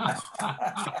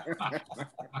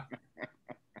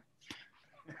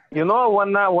 You know,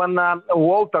 when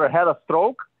Walter had a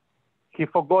stroke, he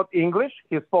forgot English.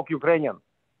 He spoke Ukrainian.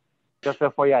 Just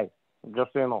FYI,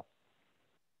 just so you know.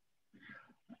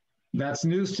 That's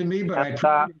news to me, but and,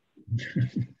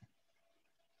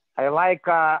 I like,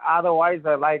 otherwise,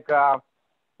 I like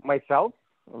myself.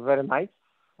 Very nice.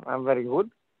 I'm very good.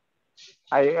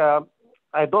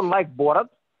 I don't like Borat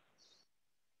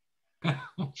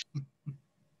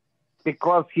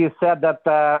because he said that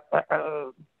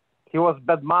he was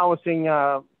bad-mouthing,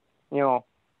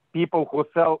 people who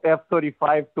sell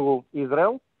F-35 to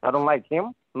Israel. I don't like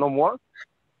him no more.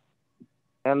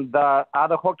 And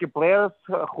other hockey players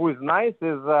who is nice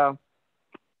is Oleh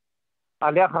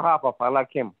Kharapov. I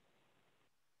like him.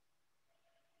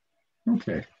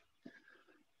 Okay.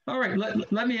 All right.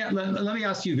 Let me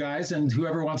ask you guys, and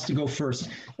whoever wants to go first.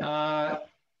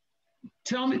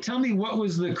 Tell me what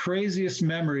was the craziest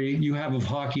memory you have of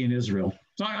hockey in Israel?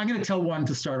 So I'm going to tell one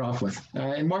to start off with.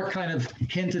 And Mark kind of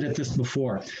hinted at this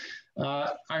before.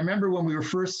 I remember when we were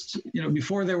first,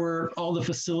 before there were all the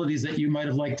facilities that you might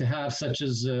have liked to have, such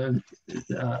as an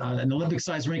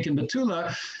Olympic-sized rink in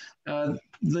Batula,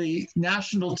 the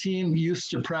national team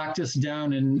used to practice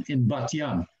down in Bat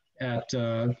Yam at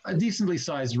a decently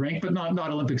sized rink, but not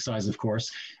Olympic size, of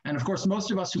course. And of course,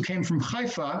 most of us who came from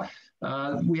Haifa,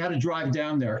 we had to drive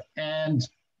down there. And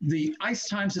the ice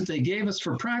times that they gave us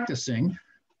for practicing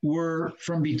were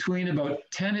from between about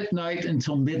 10 at night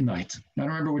until midnight. I don't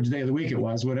remember which day of the week it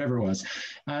was, whatever it was.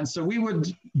 And so we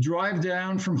would drive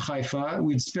down from Haifa.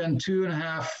 We'd spend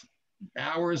 2.5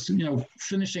 hours,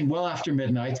 finishing well after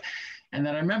midnight. And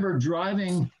then I remember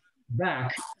driving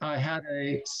back. I had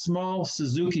a small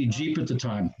Suzuki Jeep at the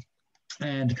time.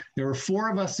 And there were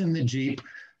 4 of us in the Jeep,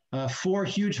 4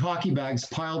 huge hockey bags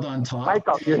piled on top.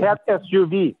 Michael, you had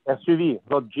SUV,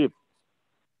 not Jeep.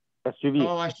 SUV.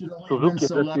 Oh, I should have been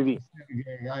so lucky.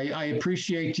 I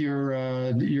appreciate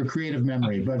your creative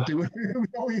memory, but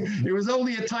it was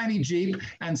only a tiny Jeep,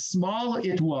 and small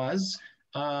it was.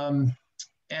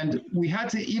 And we had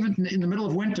to, even in the middle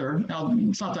of winter, now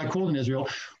it's not that cold in Israel,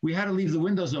 we had to leave the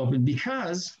windows open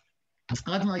because,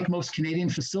 unlike most Canadian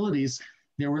facilities,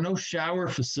 there were no shower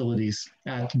facilities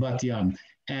at Bat Yam.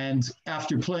 And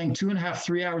after playing 2.5,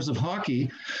 3 hours of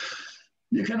hockey,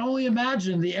 you can only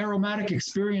imagine the aromatic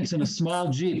experience in a small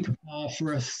Jeep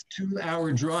for a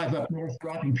 2-hour drive up north,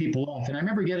 dropping people off. And I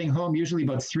remember getting home usually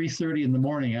about 3:30 in the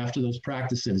morning after those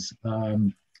practices.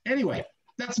 Anyway,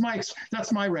 that's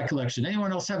my recollection.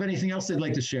 Anyone else have anything else they'd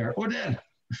like to share? Oded?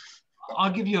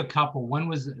 I'll give you a couple. One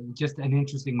was just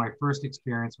my first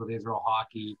experience with Israel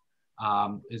hockey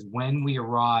is when we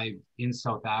arrived in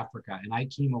South Africa, and I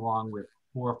came along with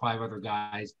 4 or 5 other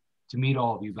guys to meet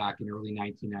all of you back in early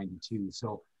 1992.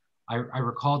 So I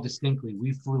recall distinctly,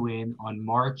 we flew in on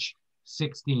March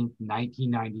 16th,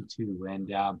 1992. And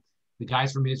the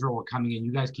guys from Israel were coming in.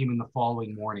 You guys came in the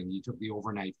following morning. You took the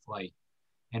overnight flight.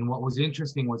 And what was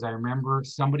interesting was I remember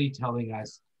somebody telling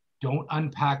us, don't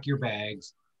unpack your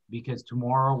bags because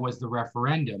tomorrow was the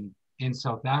referendum in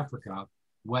South Africa,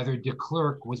 whether de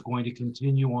Klerk was going to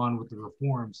continue on with the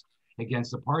reforms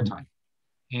against apartheid.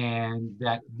 And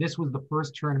that this was the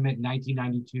first tournament,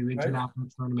 1992 international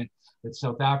tournament that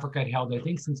South Africa had held, I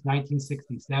think, since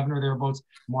 1967 or thereabouts.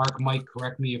 Mike,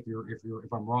 correct me if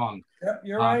I'm wrong. Yep,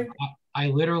 you're right. I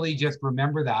literally just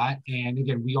remember that, and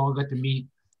again, we all got to meet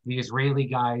the Israeli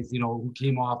guys, who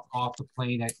came off the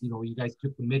plane at, you guys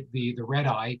took the red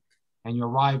eye, and you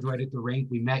arrived right at the rink.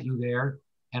 We met you there,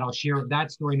 and I'll share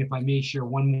that story, and if I may share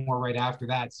one more right after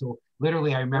that. So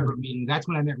literally, I remember meeting, that's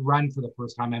when I met Run for the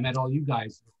first time. I met all you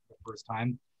guys for the first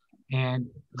time. And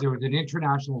there was an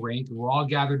international rink. And we're all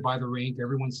gathered by the rink.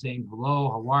 Everyone's saying, hello,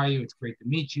 how are you? It's great to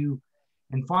meet you.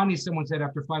 And finally, someone said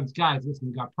after 5, guys, listen,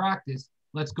 we got practice.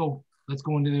 Let's go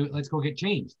get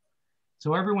changed.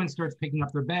 So everyone starts picking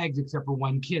up their bags except for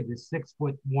one kid, this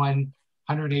 6'1",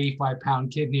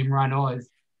 185-pound kid named Ron Oz.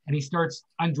 And he starts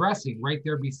undressing right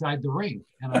there beside the rink.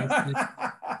 And I said,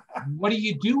 what are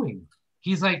you doing?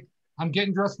 He's like, I'm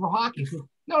getting dressed for hockey. Said,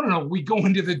 no. We go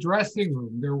into the dressing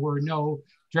room. There were no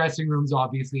dressing rooms,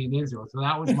 obviously, in Israel. So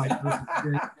that was my first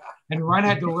experience. And Ron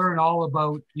had to learn all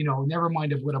about, never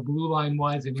mind of what a blue line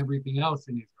was and everything else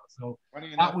in Israel. So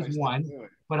that was one.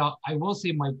 But I will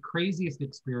say my craziest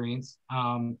experience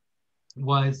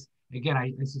was, again,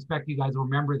 I suspect you guys will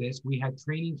remember this. We had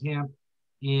training camp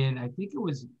in, I think it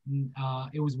was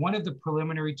one of the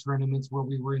preliminary tournaments where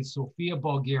we were in Sofia,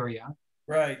 Bulgaria.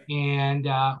 Right. And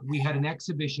we had an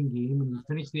exhibition game, and we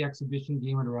finished the exhibition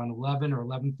game at around 11 or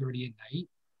 11:30 at night.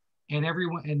 And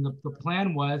the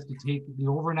plan was to take the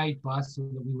overnight bus so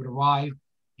that we would arrive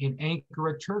in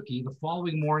Ankara, Turkey, the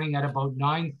following morning at about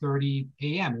 9:30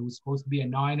 a.m. It was supposed to be a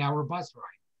 9-hour bus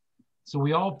ride. So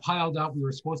we all piled up. We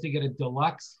were supposed to get a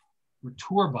deluxe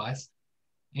tour bus.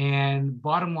 And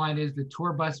bottom line is the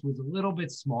tour bus was a little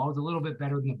bit small. It was a little bit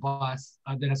better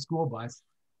than a school bus.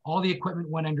 All the equipment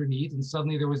went underneath, and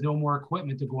suddenly there was no more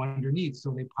equipment to go underneath. So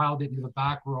they piled it into the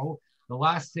back row. The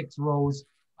last 6 rows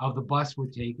of the bus were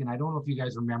taken. I don't know if you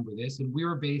guys remember this. And we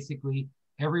were basically,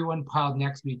 everyone piled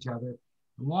next to each other.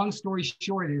 Long story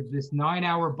short is this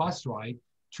 9-hour bus ride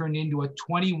turned into a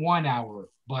 21-hour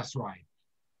bus ride.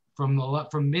 From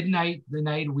midnight, the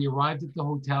night we arrived at the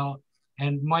hotel.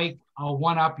 And Mike, I'll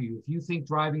one-up you. If you think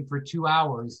driving for 2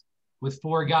 hours with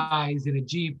 4 guys in a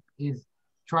Jeep is,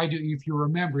 if you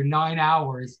remember, 9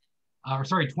 hours,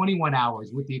 21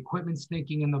 hours with the equipment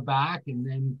stinking in the back, and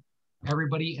then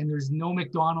everybody, and there's no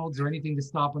McDonald's or anything to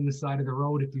stop on the side of the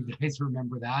road, if you guys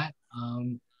remember that.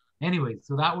 Anyway,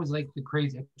 so that was like the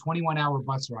crazy 21-hour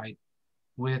bus ride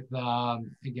with,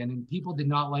 again, and people did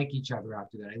not like each other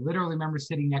after that. I literally remember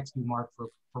sitting next to you, Mark, for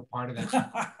part of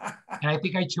that. And I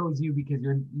think I chose you because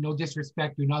you're, no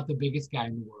disrespect, you're not the biggest guy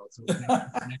in the world. So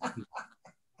next to you.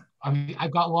 I mean, I've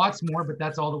got lots more, but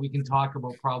that's all that we can talk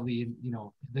about probably,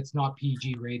 that's not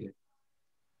PG rated.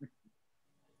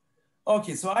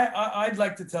 Okay, so I'd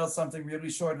like to tell something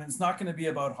really short, and it's not going to be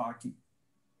about hockey.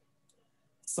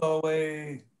 So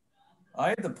I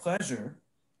had the pleasure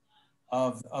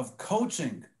of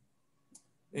coaching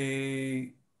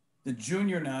the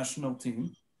junior national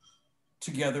team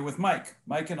together with Mike.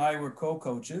 Mike and I were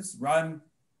co-coaches. Ron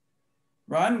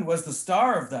was the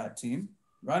star of that team.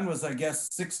 Ron was, I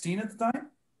guess, 16 at the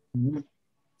time,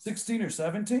 16 or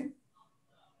 17.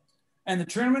 And the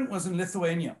tournament was in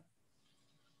Lithuania.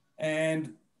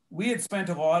 And we had spent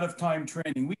a lot of time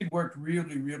training. We had worked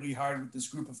really, really hard with this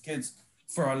group of kids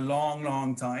for a long,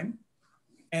 long time.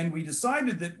 And we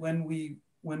decided that when we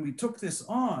took this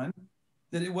on,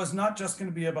 that it was not just going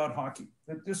to be about hockey,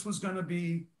 that this was going to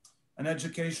be an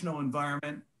educational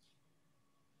environment.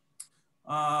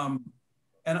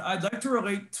 And I'd like to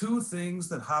relate two things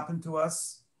that happened to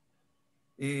us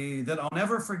that I'll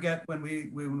never forget when we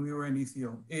were in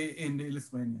Ethiopia, in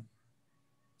Lithuania.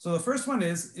 So the first one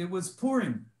is, it was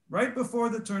Purim. Right before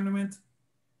the tournament,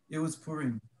 it was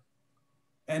Purim.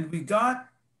 And we got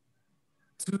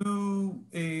to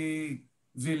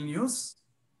Vilnius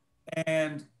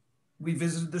and we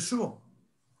visited the shul.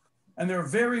 And there are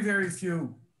very, very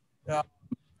few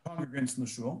congregants in the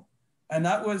shul. And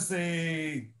that was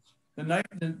the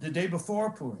day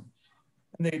before Purim.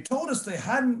 And they told us they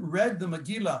hadn't read the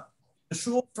Megillah, the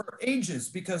shul, for ages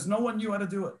because no one knew how to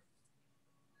do it.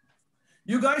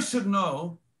 You guys should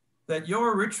know that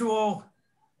your ritual,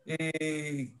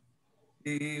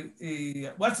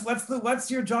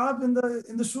 what's your job in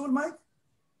the shul, Mike?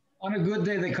 On a good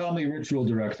day, they call me ritual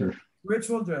director.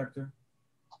 Ritual director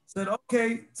said,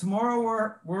 okay,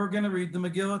 tomorrow we're going to read the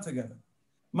Megillah together.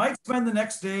 Mike spent the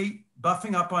next day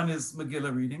buffing up on his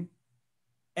Megillah reading.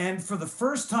 And for the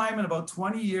first time in about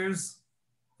 20 years,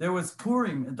 there was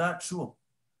Purim in that shul.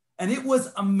 And it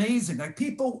was amazing. Like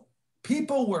people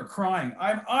were crying.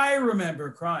 I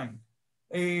remember crying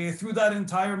through that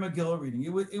entire Megillah reading.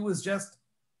 It was just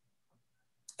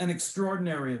an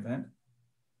extraordinary event.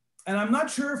 And I'm not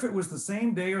sure if it was the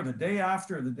same day or the day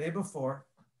after or the day before.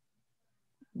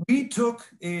 We took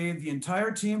the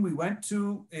entire team. We went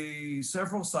to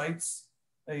several sites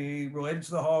related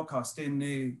to the Holocaust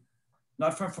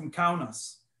not far from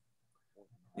Kaunas,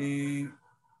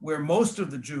 where most of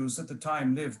the Jews at the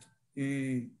time lived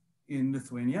in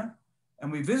Lithuania.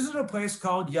 And we visited a place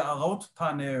called Ya'arot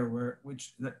Paner,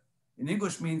 which in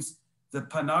English means the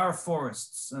Panar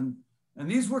forests. And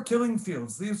these were killing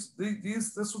fields. This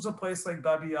was a place like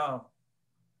Babi Yar.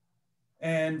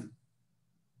 And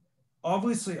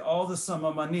obviously all the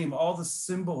samamanim, all the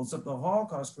symbols of the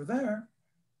Holocaust were there,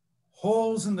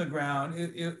 holes in the ground.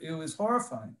 It was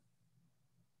horrifying.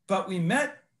 But we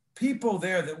met people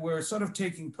there that were sort of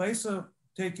taking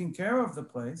care of the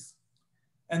place.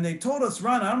 And they told us,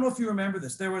 Ron, I don't know if you remember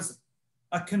this, there was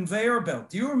a conveyor belt.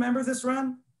 Do you remember this,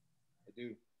 Ron? I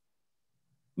do.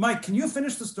 Mike, can you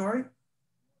finish the story?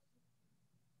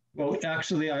 Well,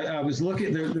 actually, I was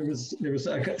looking, there was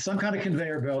some kind of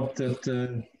conveyor belt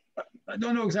that, I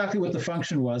don't know exactly what the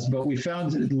function was, but we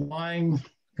found it lying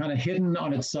kind of hidden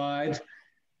on its side.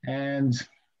 And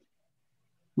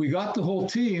we got the whole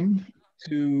team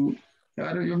to,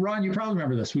 Ron, you probably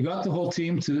remember this. We got the whole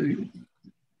team to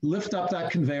lift up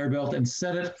that conveyor belt and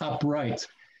set it upright.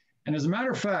 And as a matter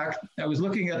of fact, I was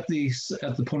looking at the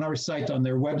Ponari site on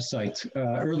their website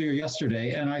earlier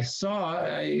yesterday, and I saw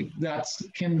that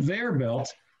conveyor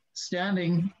belt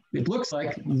standing, it looks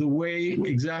like, the way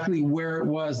exactly where it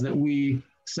was that we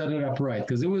set it upright,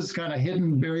 because it was kind of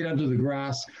hidden, buried under the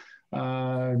grass,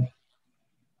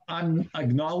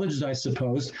 unacknowledged, I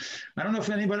suppose. I don't know if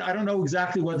anybody, I don't know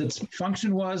exactly what its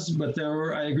function was, but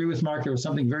I agree with Mark, there was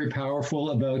something very powerful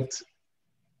about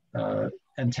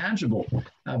and tangible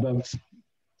about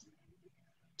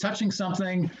touching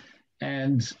something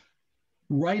and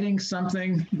writing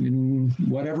something in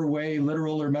whatever way,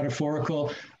 literal or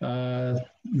metaphorical,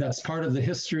 that's part of the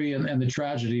history and the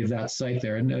tragedy of that site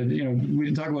there. And we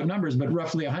didn't talk about numbers, but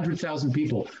roughly 100,000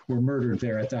 people were murdered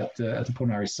there at the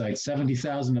Ponari site,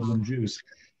 70,000 of them Jews.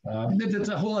 That's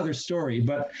a whole other story.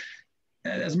 But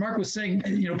as Mark was saying,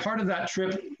 part of that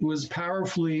trip was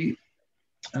powerfully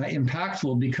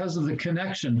impactful because of the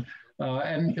connection.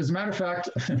 And as a matter of fact,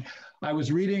 I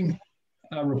was reading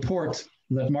a report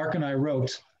that Mark and I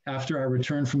wrote after our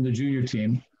return from the junior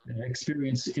team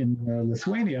experience in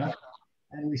Lithuania.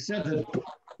 And we said that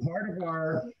part of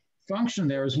our function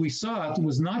there, as we saw it,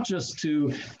 was not just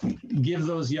to give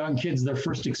those young kids their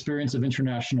first experience of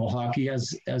international hockey,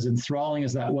 as enthralling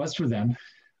as that was for them,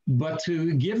 but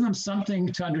to give them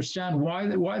something to understand why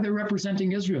they're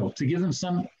representing Israel, to give them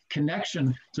some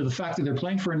connection to the fact that they're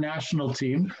playing for a national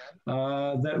team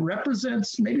that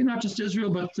represents maybe not just Israel,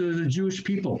 but the Jewish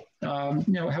people,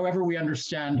 however we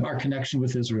understand our connection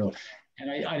with Israel.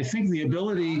 And I think the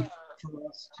ability for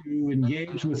us to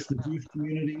engage with the Jewish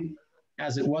community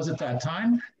as it was at that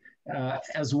time,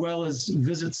 as well as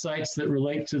visit sites that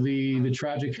relate to the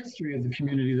tragic history of the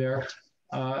community there,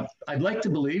 I'd like to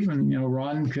believe, and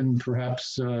Ron can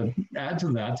perhaps add to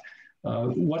that,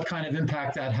 what kind of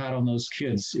impact that had on those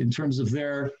kids in terms of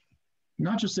their,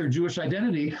 not just their Jewish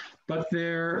identity, but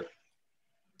their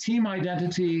team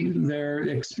identity, their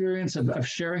experience of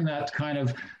sharing that kind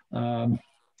of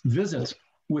visit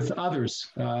with others,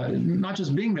 not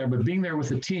just being there, but being there with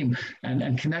the team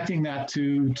and connecting that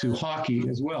to hockey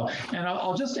as well. And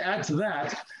I'll just add to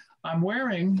that, I'm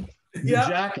wearing the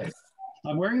jacket.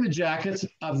 I'm wearing the jacket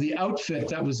of the outfit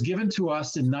that was given to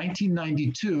us in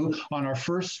 1992 on our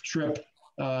first trip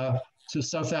to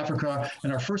South Africa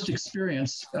and our first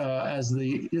experience as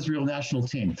the Israel national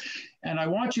team. And I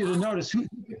want you to notice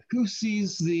who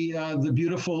sees the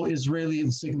beautiful Israeli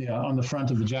insignia on the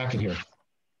front of the jacket here.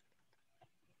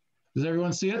 Does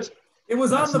everyone see it? It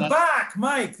was on the back,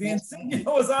 Mike. The insignia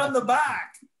was on the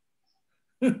back.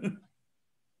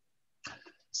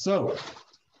 So,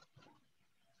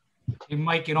 hey,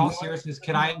 Mike, in all seriousness,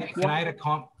 can I add a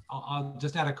I'll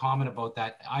just add a comment about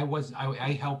that. I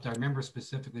helped, I remember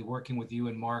specifically working with you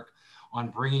and Mark on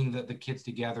bringing the kids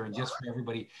together, and just for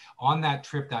everybody on that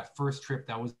trip, that first trip,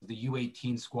 that was the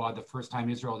U18 squad, the first time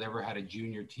Israel had ever had a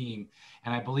junior team.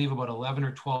 And I believe about 11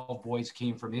 or 12 boys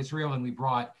came from Israel, and we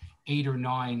brought 8 or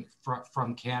 9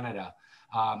 from Canada.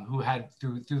 Who had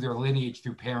through their lineage,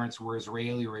 through parents who were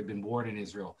Israeli or had been born in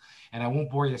Israel. And I won't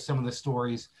bore you with some of the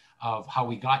stories of how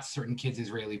we got certain kids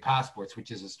Israeli passports, which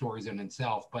is a story in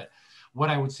itself. But what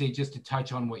I would say, just to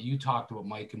touch on what you talked about,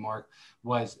 Mike and Mark,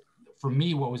 was for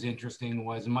me, what was interesting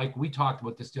was, Mike, we talked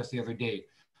about this just the other day.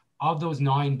 Of those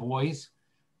 9 boys,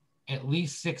 at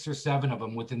least 6 or 7 of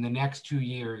them within the next 2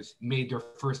 years made their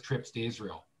first trips to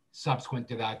Israel subsequent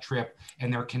to that trip,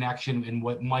 and their connection and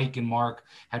what Mike and Mark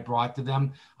had brought to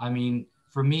them. I mean,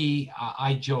 for me,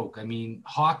 I joke. I mean,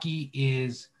 hockey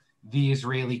is the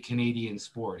Israeli Canadian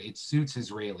sport. It suits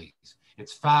Israelis.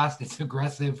 It's fast. It's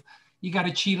aggressive. You got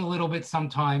to cheat a little bit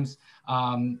sometimes.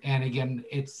 And again,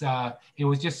 it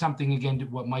was just something, again, to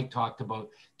what Mike talked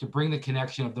about, to bring the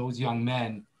connection of those young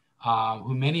men,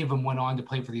 who many of them went on to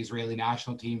play for the Israeli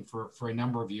national team for a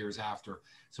number of years after.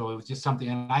 So it was just something,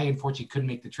 and I unfortunately couldn't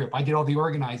make the trip. I did all the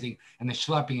organizing and the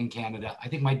schlepping in Canada. I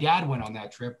think my dad went on that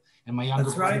trip, and my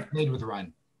younger brother played with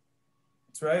Run.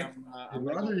 That's right.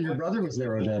 Your brother was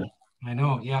there, Oded. I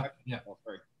know, yeah. Oh,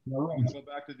 sorry. I'm go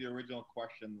back to the original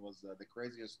question, was the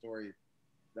craziest story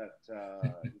that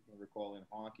you can recall in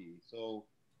hockey. So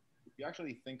if you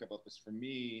actually think about this, for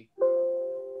me,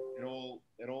 it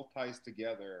all ties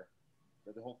together.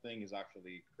 But the whole thing is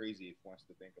actually crazy if one wants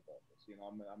to think about this. You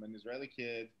know, I'm an Israeli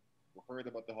kid who heard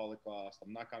about the Holocaust.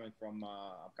 I'm not coming from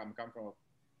I'm coming from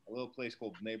a little place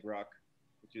called Bnei Brak,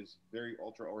 which is very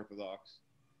ultra orthodox.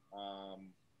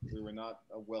 We were not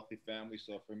a wealthy family,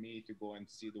 so for me to go and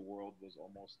see the world was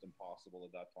almost impossible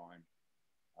at that time.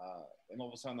 And all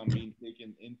of a sudden, I'm being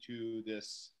taken into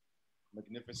this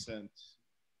magnificent,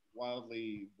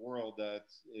 wildly world that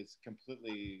is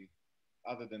completely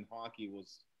other than hockey.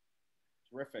 Was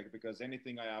terrific, because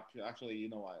anything I actually, you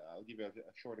know, I'll give you a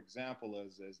short example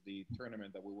as the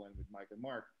tournament that we went with Mike and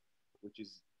Mark, which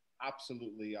is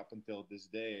absolutely up until this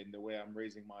day, and the way I'm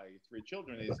raising my 3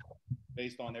 children is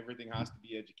based on everything has to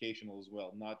be educational as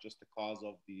well, not just the cause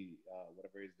of the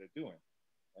whatever it is they're doing.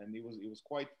 And it was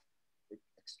quite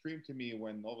extreme to me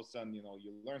when all of a sudden, you know,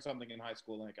 you learn something in high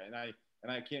school,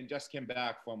 and I came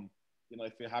back from, you know,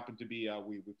 if it happened to be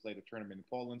we played a tournament in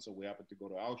Poland, so we happened to go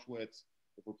to Auschwitz.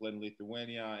 If we played in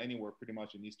Lithuania, anywhere pretty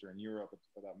much in Eastern Europe,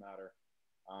 for that matter,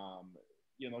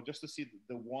 you know, just to see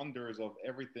the wonders of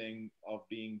everything of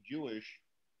being Jewish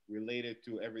related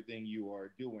to everything you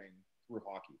are doing through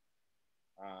hockey.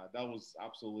 That was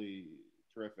absolutely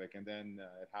terrific. And then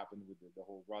it happened with the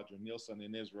whole Roger Nielsen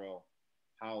in Israel,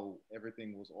 how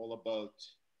everything was all about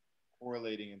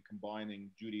correlating and combining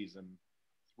Judaism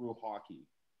through hockey.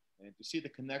 And to see the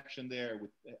connection there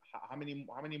with how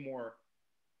many more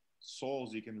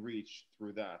souls you can reach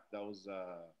through that was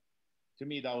to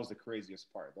me, that was the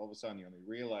craziest part. All of a sudden, you know, you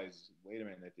realize, wait a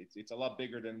minute, it's a lot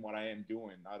bigger than what I am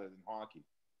doing other than hockey.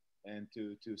 And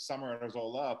to summarize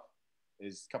all up,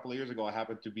 is a couple of years ago I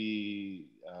happened to be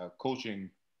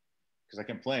coaching, because I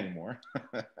can't play anymore.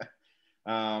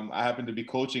 I happened to be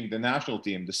coaching the national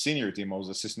team, the senior team. I was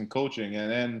assistant coaching,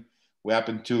 and then we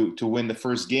happened to win the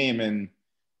first game, and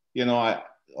you know,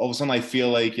 all of a sudden I feel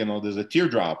like, you know, there's a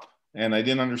teardrop. And I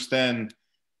didn't understand,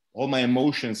 all my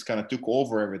emotions kind of took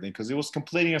over everything, because it was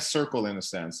completing a circle in a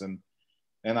sense. And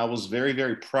I was very,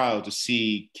 very proud to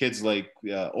see kids like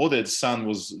Oded's son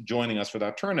was joining us for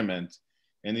that tournament.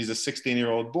 And he's a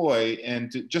 16-year-old boy.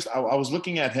 And I was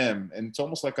looking at him, and it's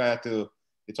almost like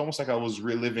I was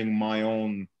reliving my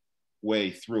own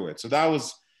way through it. So that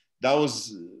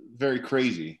was very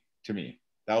crazy to me.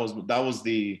 That was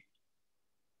the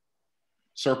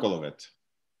circle of it.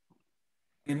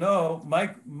 You know,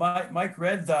 Mike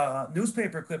read the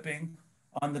newspaper clipping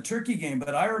on the Turkey game,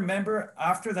 but I remember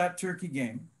after that Turkey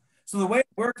game, so the way it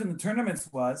worked in the tournaments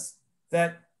was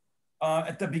that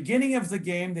at the beginning of the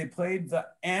game, they played the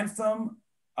anthem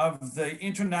of the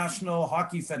International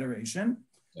Hockey Federation.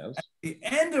 Yes. At the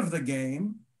end of the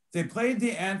game, they played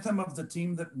the anthem of the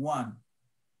team that won.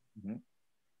 Mm-hmm.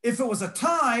 If it was a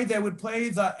tie, they would play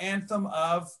the anthem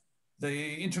of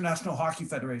the International Hockey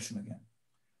Federation again.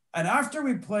 And after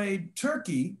we played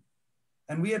Turkey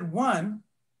and we had won,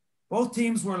 both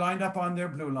teams were lined up on their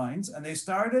blue lines and they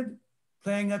started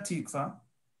playing a tikva.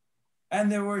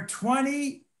 And there were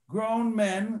 20 grown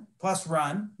men plus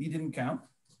Ron, he didn't count,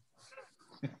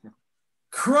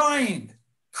 crying.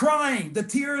 The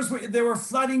tears they were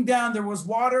flooding down. There was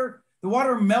water. The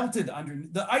water melted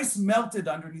underneath. The ice melted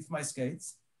underneath my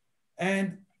skates.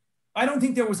 And I don't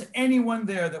think there was anyone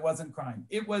there that wasn't crying.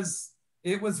 It was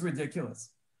ridiculous.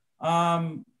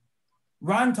 Ron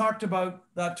talked about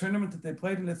that tournament that they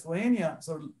played in Lithuania.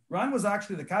 So Ron was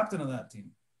actually the captain of that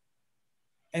team.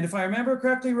 And if I remember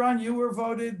correctly, Ron, you were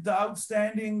voted the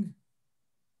outstanding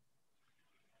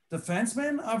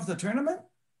defenseman of the tournament?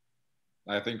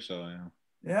 I think so, yeah.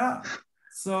 Yeah.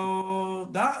 So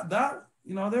that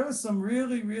you know, there was some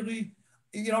really, really,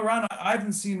 you know, Ron, I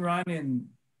haven't seen Ron in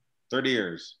 30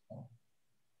 years.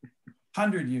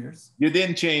 100 years. You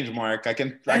didn't change, Mark.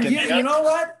 You know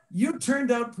what? You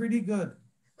turned out pretty good.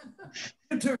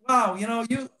 Wow, you know,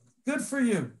 good for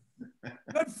you.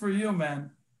 Good for you,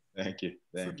 man. Thank you.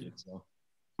 So.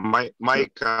 Mike,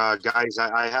 guys,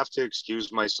 I have to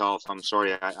excuse myself. I'm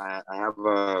sorry. I have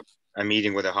a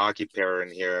meeting with a hockey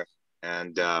parent here,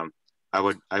 and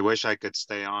I wish I could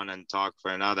stay on and talk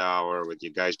for another hour with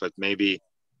you guys, but maybe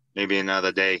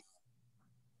another day.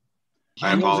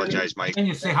 I apologize, Mike. Can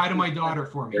you say hi to my daughter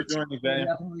for me?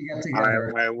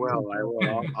 I will.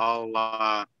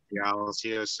 I'll see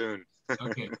you soon.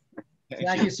 Okay.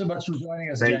 Thank you so much for joining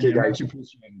us. Thank you, guys. Much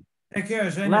appreciated. Take care,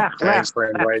 Zhenya. Thanks for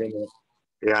inviting me.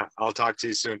 Yeah, I'll talk to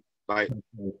you soon. Bye.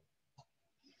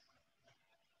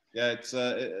 Yeah,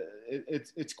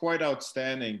 it's quite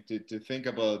outstanding to think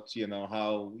about, you know,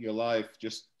 how your life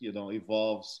just, you know,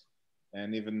 evolves,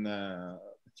 and even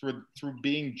through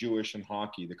being Jewish and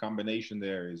hockey, the combination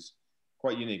there is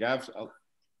quite unique.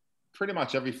 Pretty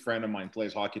much every friend of mine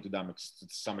plays hockey to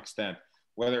some extent,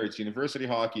 whether it's university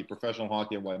hockey, professional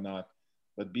hockey, and whatnot.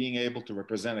 But being able to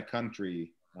represent a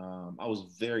country, I was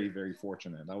very, very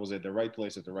fortunate. I was at the right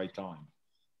place at the right time.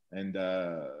 And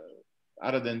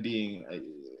other than being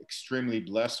extremely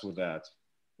blessed with that,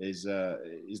 is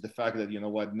the fact that, you know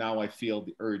what, now I feel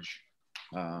the urge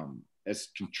as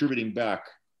contributing back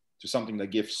to something that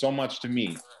gives so much to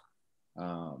me.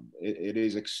 It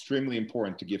is extremely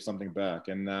important to give something back.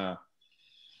 And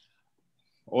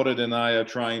Oded and I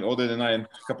and a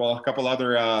couple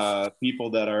other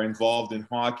people that are involved in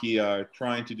hockey are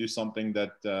trying to do something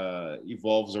that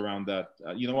evolves around that.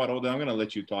 You know what, Oded, I'm going to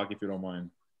let you talk if you don't mind.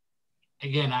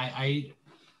 Again,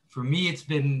 for me, it's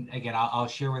been, again, I'll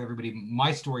share with everybody.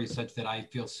 My story is such that I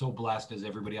feel so blessed, as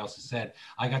everybody else has said.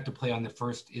 I got to play on the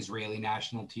first Israeli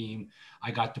national team.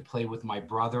 I got to play with my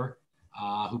brother,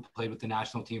 who played with the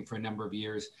national team for a number of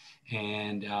years.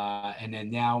 And then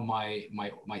now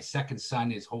my second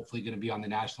son is hopefully going to be on the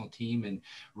national team. And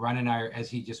Ron and I, as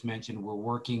he just mentioned, we're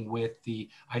working with the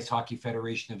Ice Hockey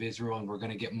Federation of Israel, and we're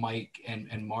going to get Mike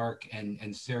and Mark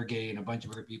and Sergey and a bunch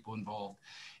of other people involved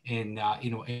in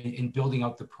building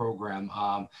out the program,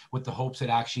 with the hopes that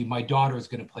actually my daughter is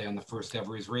going to play on the first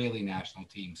ever Israeli national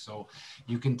team. So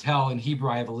you can tell in Hebrew,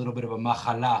 I have a little bit of a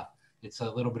machala. It's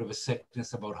a little bit of a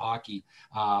sickness about hockey.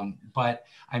 But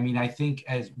I mean, I think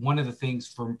as one of the things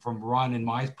from Ron and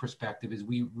my perspective is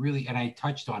we really, and I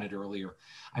touched on it earlier,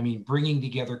 I mean, bringing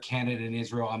together Canada and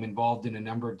Israel, I'm involved in a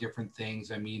number of different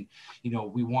things. I mean, you know,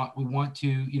 we want to,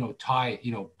 you know, tie,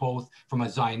 you know, both from a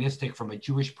Zionistic, from a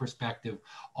Jewish perspective,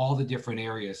 all the different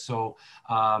areas. So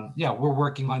yeah, we're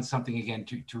working on something again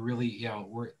to really, you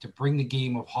know, to bring the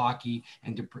game of hockey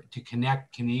and to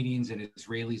connect Canadians and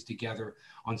Israelis together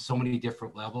on so many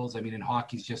different levels. I mean, and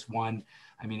hockey's just one.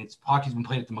 I mean, hockey's been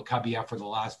played at the Maccabi for the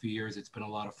last few years. It's been a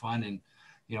lot of fun, and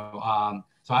you know,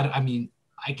 so I mean,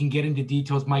 I can get into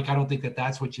details, Mike. I don't think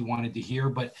that's what you wanted to hear,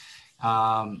 but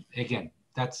again,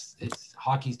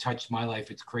 hockey's touched my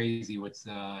life. It's crazy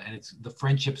and it's the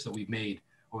friendships that we've made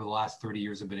over the last 30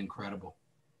 years have been incredible.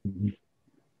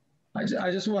 I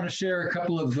just want to share a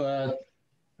couple of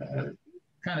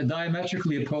kind of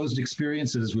diametrically opposed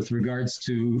experiences with regards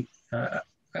to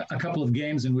a couple of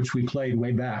games in which we played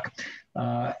way back.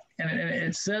 And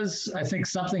it says, I think,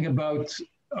 something about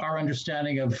our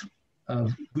understanding of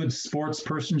of good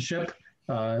sportspersonship,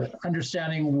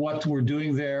 understanding what we're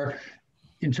doing there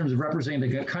in terms of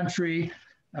representing a country,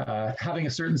 having a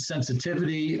certain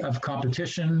sensitivity of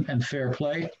competition and fair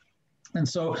play. And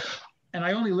so, and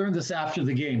I only learned this after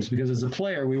the games because as a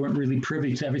player, we weren't really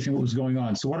privy to everything that was going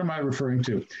on. So what am I referring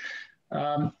to?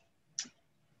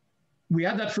 We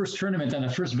had that first tournament and a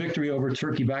first victory over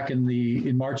Turkey back in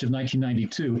March of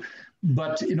 1992.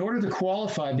 But in order to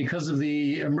qualify, because of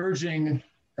the emerging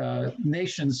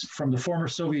nations from the former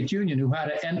Soviet Union who had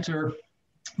to enter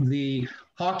the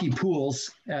hockey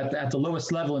pools at the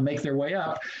lowest level and make their way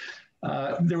up,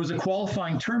 there was a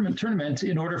qualifying tournament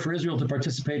in order for Israel to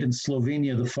participate in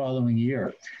Slovenia the following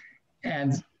year.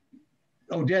 And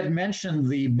Oded mentioned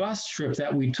the bus trip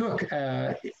that we took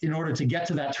in order to get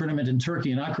to that tournament in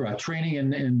Turkey, in Ankara, training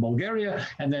in Bulgaria,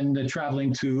 and then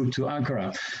traveling to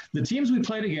Ankara. The teams we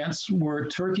played against were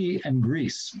Turkey and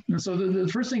Greece. And so the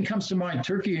first thing comes to mind,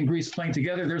 Turkey and Greece playing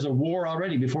together, there's a war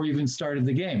already before you even started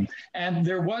the game. And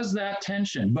there was that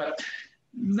tension, but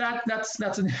that's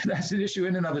an issue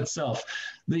in and of itself.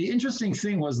 The interesting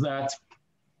thing was that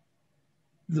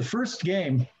the first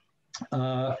game,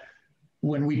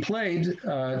 when we played,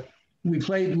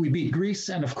 we beat Greece,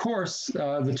 and of course,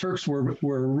 the Turks were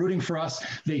rooting for us.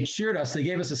 They cheered us. They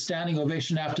gave us a standing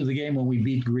ovation after the game when we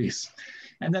beat Greece.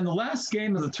 And then the last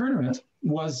game of the tournament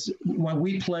was when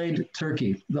we played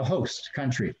Turkey, the host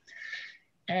country.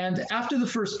 And after the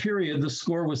first period, the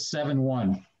score was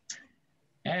 7-1.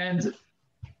 And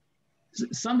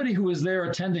somebody who was there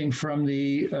attending from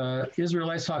the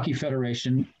Israel Ice Hockey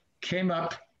Federation came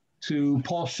up to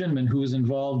Paul Shinman, who was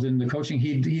involved in the coaching.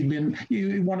 He'd been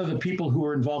one of the people who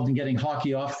were involved in getting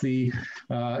hockey off the,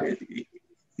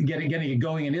 getting it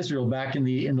going in Israel back in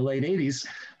the late 80s,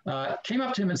 came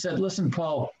up to him and said, listen,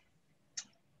 Paul,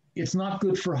 it's not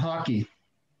good for hockey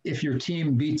if your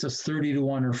team beats us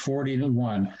 30-1 or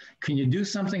 40-1. Can you do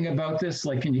something about this?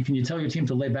 Like, can you tell your team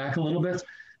to lay back a little bit?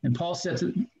 And Paul said,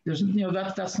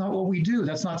 that's not what we do.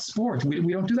 That's not sport.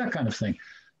 We don't do that kind of thing.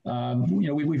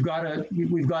 We've got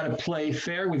to play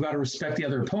fair. We've got to respect the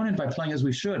other opponent by playing as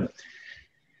we should.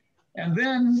 And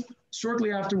then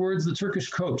shortly afterwards, the Turkish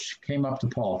coach came up to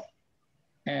Paul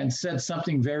and said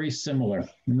something very similar.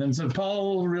 And then so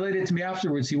Paul related to me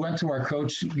afterwards. He went to our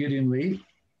coach, Gideon Lee,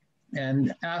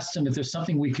 and asked him if there's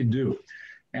something we could do.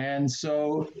 And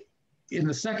so in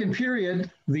the second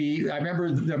period, I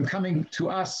remember them coming to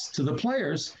us, to the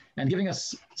players, and giving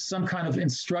us some kind of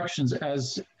instructions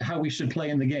as how we should play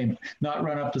in the game, not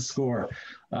run up the score.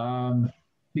 So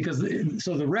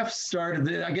the refs started,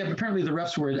 again, apparently the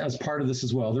refs were as part of this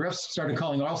as well. The refs started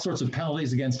calling all sorts of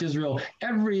penalties against Israel.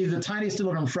 The tiniest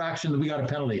little infraction that we got a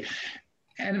penalty.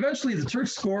 And eventually the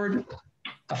Turks scored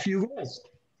a few goals.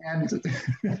 And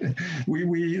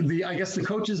I guess the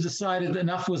coaches decided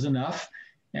enough was enough.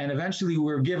 And eventually we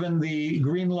were given the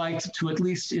green light to at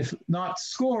least, if not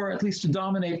score, at least to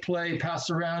dominate play, pass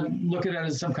around, look at it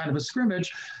as some kind of a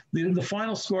scrimmage. The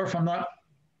final score, if I'm not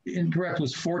incorrect,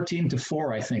 was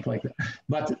 14-4, I think, like that.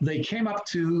 But they came up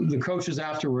to the coaches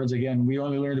afterwards. Again, we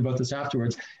only learned about this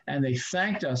afterwards. And they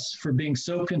thanked us for being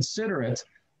so considerate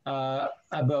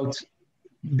about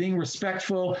being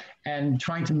respectful and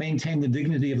trying to maintain the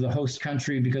dignity of the host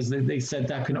country, because they said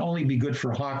that can only be good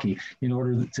for hockey in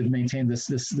order to maintain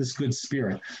this good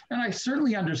spirit. And I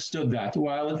certainly understood that,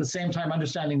 while at the same time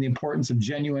understanding the importance of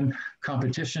genuine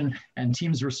competition and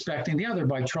teams respecting the other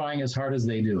by trying as hard as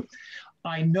they do.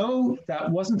 I know that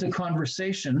wasn't a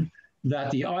conversation that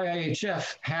the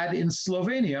IIHF had in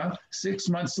Slovenia 6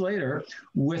 months later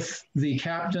with the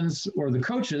captains or the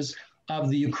coaches of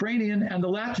the Ukrainian and the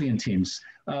Latvian teams,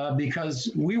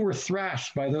 because we were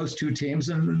thrashed by those two teams.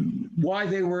 And why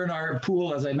they were in our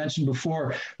pool, as I mentioned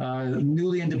before,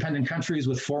 newly independent countries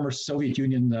with former Soviet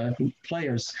Union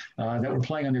players that were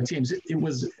playing on their teams. It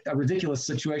was a ridiculous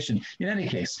situation. In any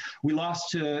case, we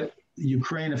lost to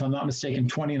Ukraine, if I'm not mistaken,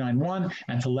 29-1,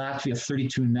 and to Latvia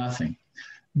 32-0.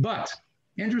 But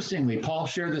interestingly, Paul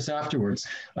shared this afterwards.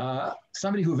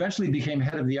 Somebody who eventually became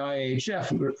head of the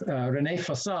IIHF, Rene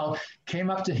Fasal, came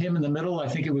up to him in the middle, I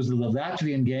think it was the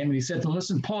Latvian game, and he said to him,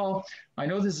 listen, Paul, I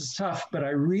know this is tough, but I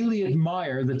really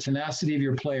admire the tenacity of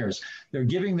your players. They're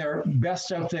giving their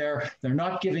best out there. They're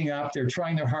not giving up. They're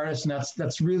trying their hardest, and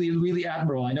that's really, really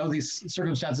admirable. I know these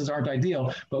circumstances aren't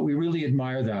ideal, but we really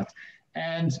admire that.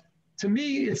 And to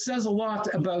me, it says a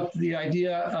lot about the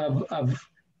idea of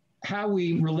how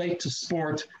we relate to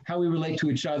sport, how we relate to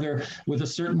each other with a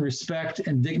certain respect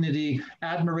and dignity,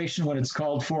 admiration when it's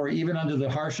called for, even under the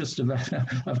harshest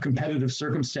of competitive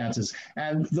circumstances.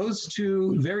 And those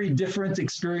two very different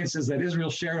experiences that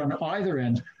Israel shared on either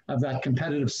end of that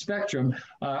competitive spectrum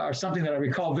are something that I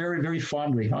recall very, very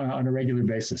fondly on a regular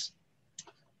basis.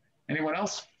 Anyone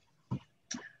else?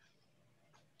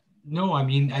 No, I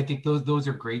mean, I think those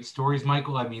are great stories,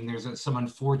 Michael. I mean, there's some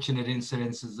unfortunate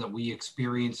incidences that we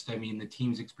experienced. I mean, the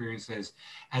team's experienced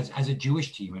as a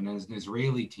Jewish team and as an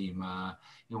Israeli team.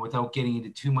 Without getting into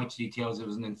too much details, it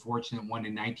was an unfortunate one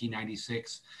in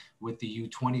 1996 with the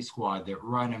U20 squad that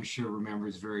Ron, I'm sure,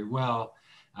 remembers very well.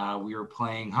 We were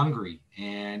playing Hungary,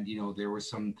 and there were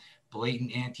some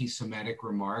blatant anti-Semitic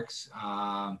remarks,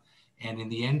 and in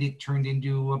the end, it turned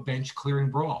into a bench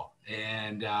clearing brawl.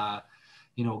 And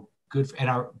good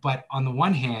but on the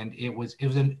one hand, it was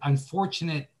an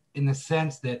unfortunate in the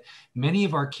sense that many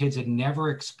of our kids had never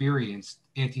experienced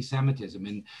anti-Semitism.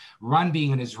 And Ron,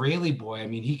 being an Israeli boy, I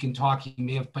mean, he can talk, he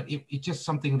may have, but it's just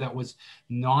something that was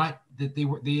not that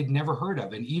they had never heard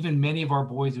of. And even many of our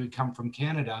boys who had come from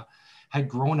Canada had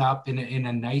grown up in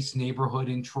a nice neighborhood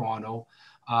in Toronto.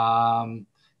 And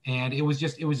it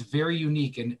was very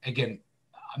unique. And again,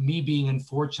 me being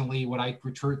unfortunately what I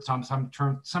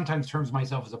sometimes terms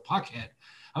myself as a puckhead,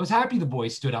 I was happy the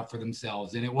boys stood up for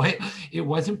themselves, and it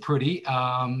wasn't pretty,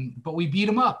 but we beat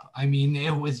them up. I mean,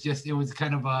 it was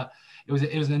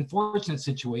an unfortunate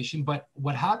situation. But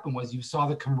what happened was you saw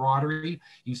the camaraderie,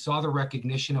 you saw the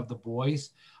recognition of the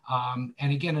boys, and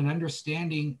again, an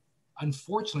understanding,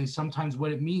 unfortunately, sometimes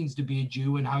what it means to be a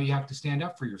Jew and how you have to stand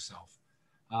up for yourself.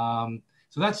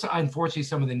 So that's unfortunately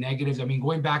some of the negatives. I mean,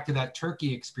 going back to that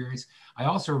Turkey experience, I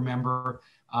also remember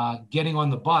getting on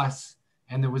the bus,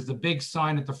 and there was the big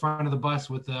sign at the front of the bus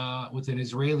with an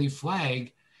Israeli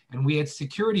flag, and we had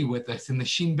security with us, and the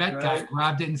Shin Bet guy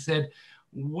grabbed it and said,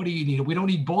 "What do you need? We don't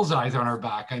need bullseyes on our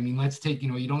back. I mean, let's take,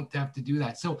 you don't have to do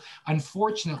that." So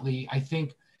unfortunately, I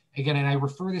think, again, and I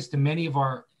refer this to many of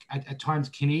our, at times,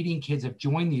 Canadian kids have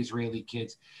joined the Israeli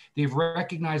kids. They've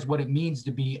recognized what it means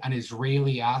to be an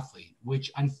Israeli athlete,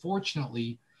 which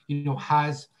unfortunately,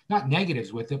 has not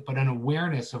negatives with it, but an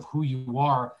awareness of who you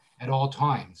are at all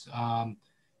times.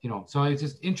 So it's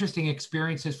just interesting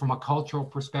experiences from a cultural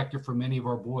perspective for many of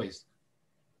our boys.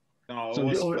 No, I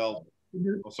always felt.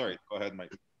 Oh, sorry. Go ahead,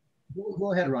 Mike.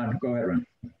 Go ahead, Ron.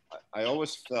 I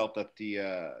always felt that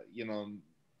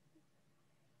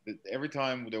every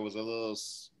time there was a little,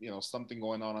 something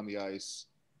going on the ice,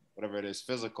 whatever it is,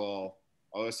 physical,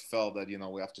 I always felt that,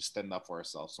 we have to stand up for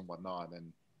ourselves and whatnot.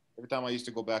 And every time I used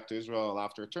to go back to Israel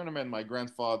after a tournament, my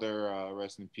grandfather,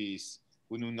 rest in peace,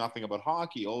 who knew nothing about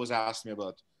hockey, always asked me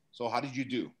about, so how did you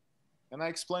do? And I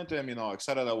explained to him,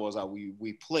 excited I was that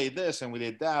we played this and we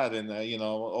did that. And,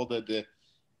 all at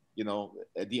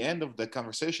the end of the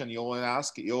conversation, he always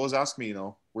asked me,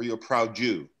 were you a proud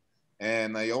Jew?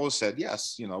 And I always said,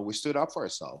 yes, we stood up for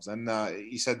ourselves. And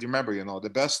he said, remember, the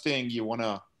best thing you want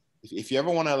to, if you ever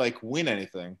want to win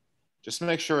anything, just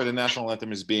make sure the national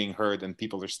anthem is being heard and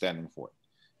people are standing for it,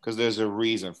 because there's a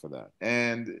reason for that.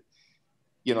 And,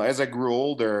 as I grew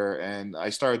older and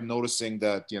I started noticing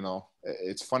that,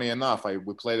 it's funny enough,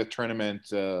 we played a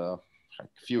tournament a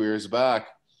few years back,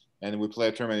 and we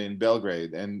played a tournament in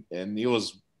Belgrade, and it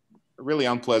was really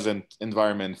unpleasant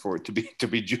environment for it to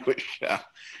be Jewish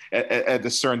at a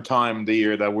certain time of the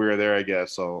year that we were there, I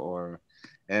guess. We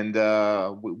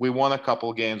won a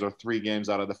couple games, or 3 games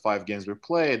out of the 5 games we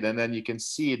played, and then you can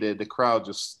see the crowd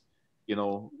just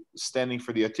standing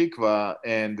for the Atikva,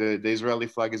 and the Israeli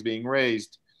flag is being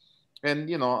raised. And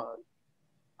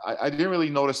I didn't really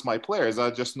notice my players.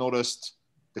 I just noticed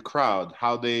the crowd,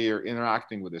 how they are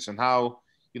interacting with this, and how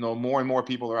more and more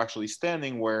people are actually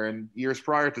standing, where in years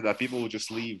prior to that, people would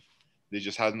just leave. They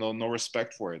just had no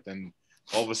respect for it. And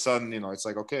all of a sudden, it's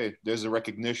like, okay, there's a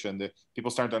recognition that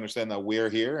people start to understand that we're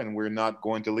here and we're not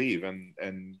going to leave.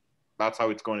 And that's how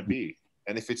it's going to be.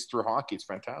 And if it's through hockey, it's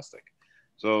fantastic.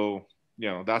 So,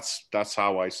 that's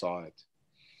how I saw it.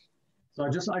 So I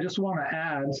just want to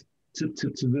add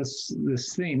to this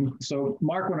theme. So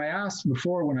Mark, when I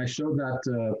showed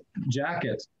that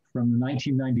jacket from the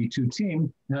 1992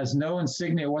 team, it has no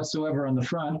insignia whatsoever on the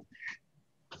front.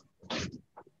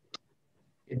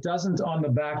 It doesn't on the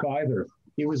back either.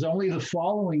 It was only the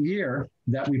following year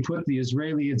that we put the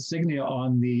Israeli insignia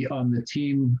on the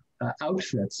team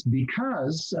outfits,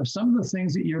 because of some of the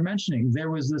things that you're mentioning.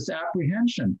 There was this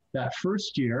apprehension that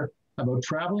first year about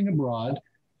traveling abroad.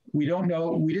 We didn't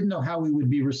know how we would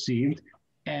be received.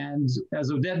 And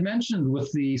as Oded mentioned,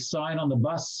 with the sign on the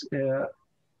bus,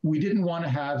 we didn't want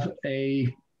to have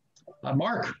a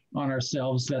mark on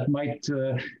ourselves that might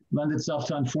lend itself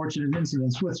to unfortunate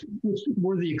incidents, which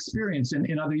were the experience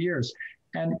in other years.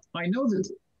 And I know that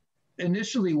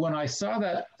initially when I saw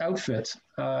that outfit,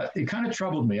 it kind of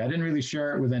troubled me. I didn't really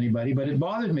share it with anybody, but it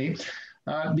bothered me.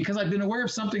 because I've been aware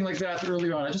of something like that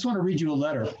earlier on. I just want to read you a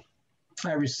letter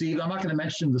I received. I'm not going to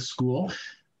mention the school,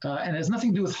 and it has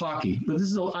nothing to do with hockey. But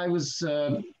this is I was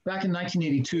back in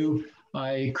 1982.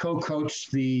 I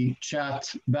co-coached the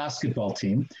Chat basketball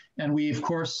team, and we, of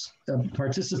course,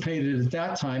 participated at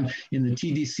that time in the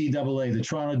TDCAA, the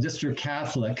Toronto District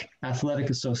Catholic Athletic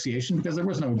Association, because there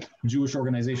was no Jewish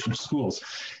organization of schools.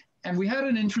 And we had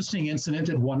an interesting incident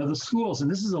at one of the schools, and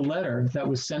this is a letter that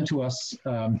was sent to us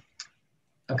a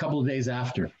couple of days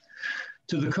after.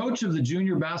 To the coach of the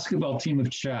junior basketball team of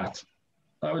Chat,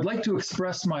 I would like to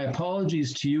express my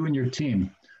apologies to you and your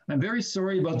team. I'm very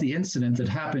sorry about the incident that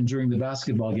happened during the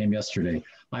basketball game yesterday.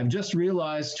 I just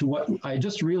realized what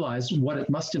it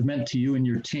must have meant to you and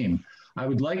your team. I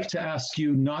would like to ask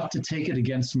you not to take it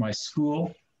against my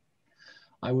school.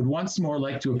 I would once more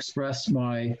like to express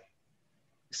my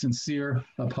sincere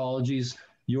apologies.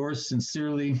 Yours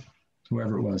sincerely,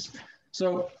 whoever it was.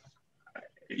 So,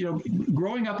 you know,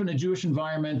 growing up in a Jewish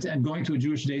environment and going to a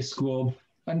Jewish day school,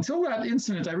 until that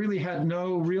incident, I really had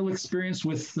no real experience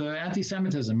with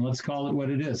anti-Semitism. Let's call it what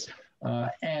it is.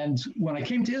 And when I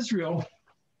came to Israel,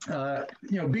 you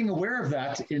know, being aware of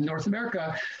that in North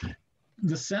America,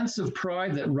 the sense of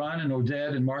pride that Ron and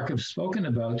Oded and Mark have spoken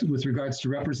about with regards to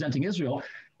representing Israel,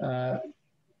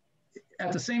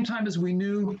 at the same time as we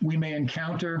knew we may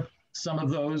encounter some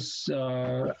of those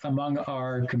among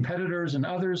our competitors and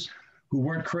others who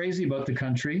weren't crazy about the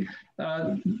country,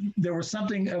 there was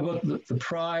something about the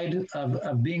pride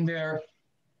of being there,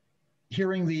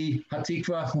 hearing the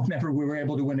Hatikva whenever we were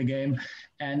able to win a game,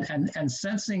 and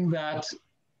sensing that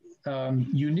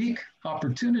unique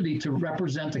opportunity to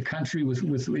represent a country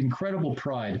with incredible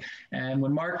pride. And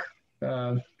when Mark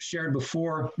shared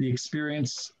before the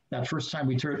experience, that first time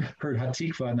we heard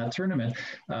Hatikva in that tournament,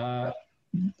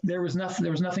 there was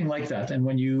nothing like that. And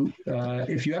when you,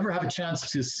 if you ever have a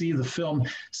chance to see the film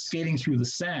Skating Through the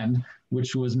Sand,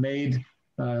 which was made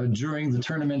during the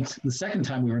tournament, the second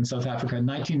time we were in South Africa in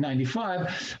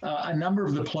 1995, a number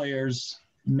of the players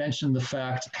mentioned the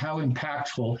fact how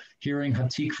impactful hearing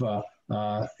Hatikva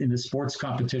in the sports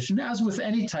competition, as with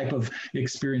any type of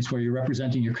experience where you're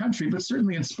representing your country, but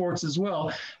certainly in sports as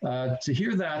well, to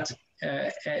hear that.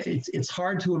 It's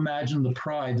hard to imagine the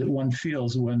pride that one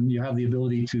feels when you have the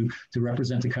ability to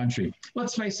represent a country.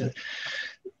 Let's face it,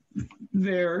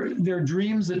 there are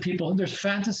dreams that people, there's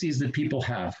fantasies that people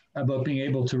have about being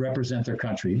able to represent their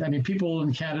country. I mean, people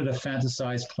in Canada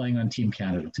fantasize playing on Team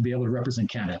Canada, to be able to represent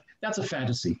Canada. That's a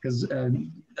fantasy, because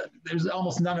there's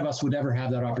almost none of us would ever have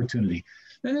that opportunity.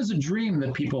 Then there's a dream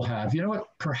that people have. You know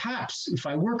what? Perhaps if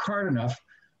I work hard enough,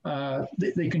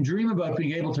 they can dream about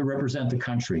being able to represent the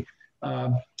country.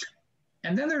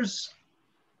 And then there's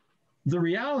the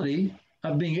reality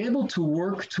of being able to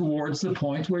work towards the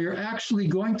point where you're actually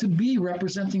going to be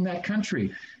representing that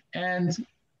country. And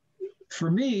for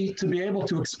me, to be able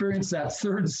to experience that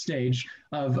third stage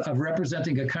of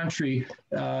representing a country,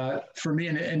 for me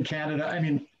in Canada, I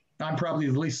mean, I'm probably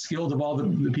the least skilled of all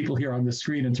the people here on the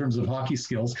screen in terms of hockey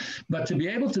skills, but to be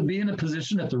able to be in a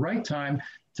position at the right time,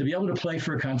 to be able to play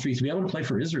for a country, to be able to play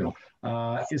for Israel,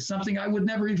 is something I would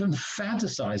never even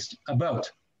fantasized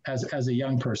about as a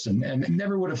young person, and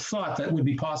never would have thought that would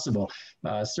be possible,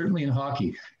 certainly in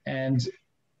hockey. And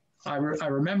I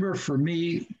remember for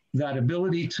me, that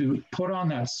ability to put on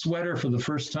that sweater for the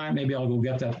first time, maybe I'll go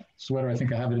get that sweater. I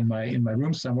think I have it in my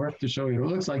room somewhere to show you what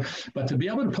it looks like. But to be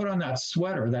able to put on that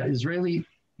sweater, that Israeli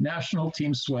national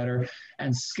team sweater,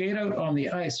 and skate out on the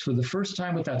ice for the first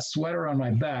time with that sweater on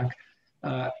my back,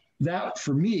 that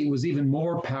for me was even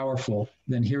more powerful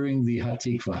than hearing the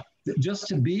Hatikva. Just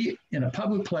to be in a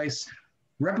public place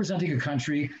representing a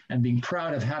country and being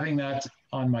proud of having that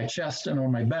on my chest and on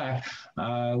my back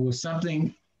was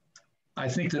something I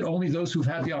think that only those who've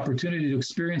had the opportunity to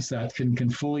experience that can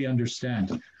fully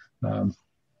understand.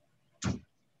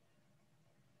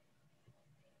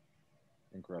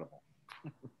 Incredible.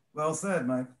 Well said,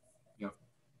 Mike. Yep.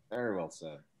 Very well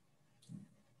said.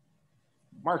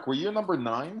 Mark, were you number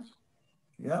 9?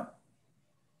 Yeah.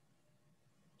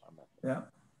 Yeah.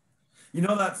 You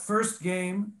know, that first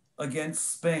game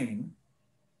against Spain,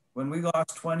 when we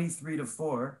lost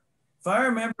 23-4, if I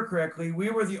remember correctly, we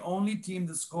were the only team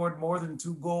that scored more than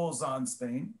 2 goals on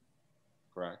Spain.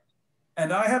 Correct.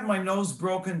 And I had my nose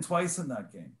broken twice in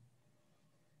that game.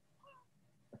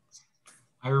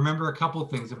 I remember a couple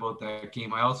of things about that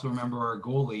game. I also remember our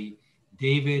goalie,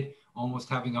 David, almost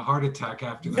having a heart attack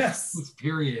after this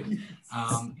period.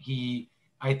 Yes.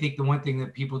 I think the one thing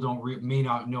that people may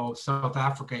not know, South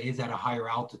Africa is at a higher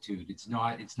altitude. It's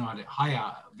not at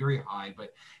high, very high,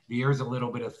 but the air is a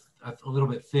little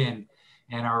bit thin.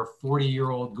 And our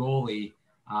 40-year-old goalie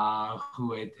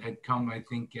who had come, I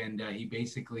think, and he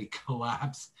basically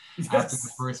collapsed after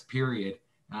the first period.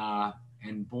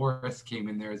 And Boris came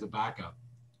in there as a backup.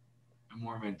 A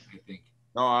Mormon, I think.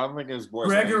 No, I don't think it was Boris.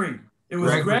 Gregory. It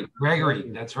was Gregory.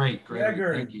 That's right.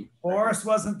 Gregory. Thank you. Boris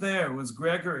wasn't there. It was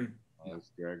Gregory. It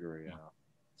was Gregory, yeah.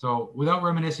 So without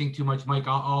reminiscing too much, Mike,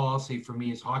 all I'll say for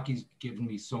me is hockey's given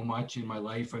me so much in my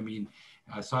life. I mean,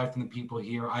 aside from the people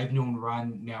here, I've known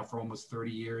Ron now for almost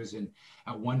 30 years. And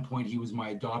at one point, he was my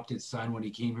adopted son when he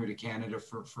came here to Canada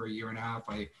for a year and a half.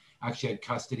 I actually had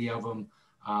custody of him.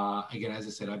 Again, as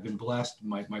I said, I've been blessed.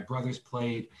 My brothers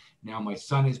played. Now my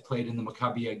son has played in the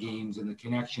Maccabia games, and the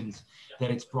connections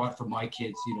that it's brought for my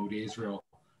kids, to Israel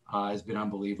has been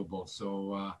unbelievable.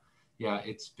 So, yeah,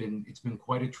 it's been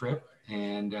quite a trip.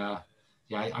 And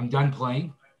I'm done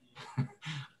playing,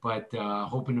 but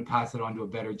hoping to pass it on to a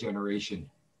better generation.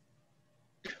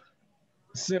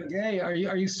 Sergey, are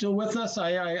you still with us?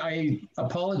 I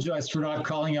apologize for not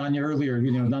calling on you earlier,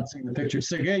 not seeing the picture.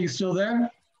 Sergey, you still there?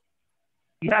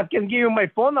 Yeah, I can give you my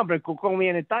phone number. You could call me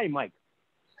anytime, Mike.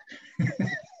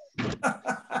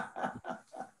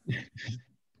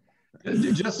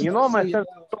 Just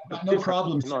no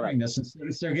problem sharing this.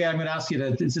 Sergey, I'm going to ask you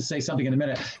to just say something in a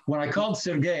minute. When I called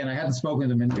Sergey, and I hadn't spoken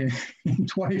to him in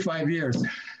 25 years,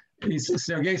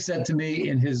 Sergey said to me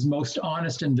in his most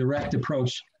honest and direct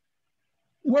approach,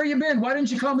 "Where you been? Why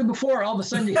didn't you call me before? All of a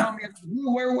sudden you call me.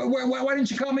 Why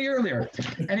didn't you call me earlier?"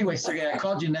 Anyway, Sergey, I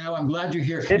called you now. I'm glad you're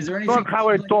here. Is there anything? Not how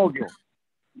I told you.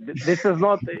 This is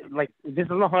not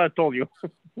how I told you.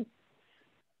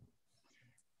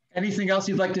 Anything else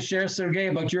you'd like to share, Sergey,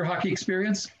 about your hockey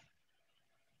experience?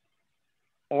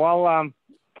 Well,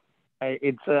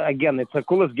 it's the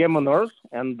coolest game on earth,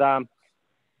 and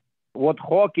what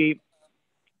hockey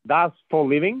does for a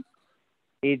living,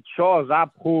 it shows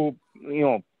up who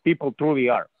people truly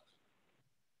are.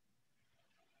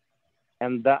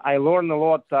 And I learned a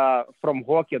lot from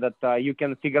hockey that you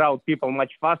can figure out people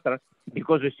much faster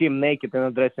because you see them naked in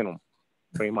the dressing room,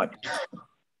 pretty much.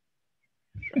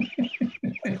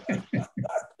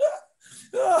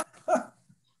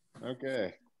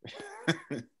 Okay.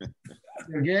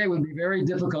 Sergey, it would be very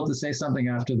difficult to say something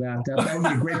after that. That would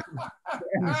be a great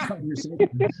end this conversation.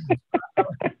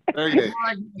 Okay.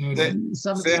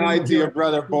 Say hi to your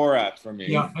brother Borat for me.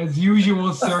 Yeah, as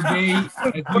usual, Sergey.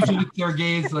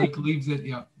 Sergey's leaves it.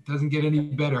 Yeah, doesn't get any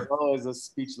better. Oh, as a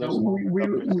speechless. We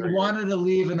wanted to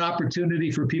leave an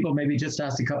opportunity for people maybe just to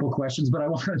ask a couple of questions, but I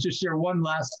wanted to share one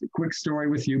last quick story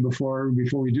with you before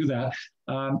we do that.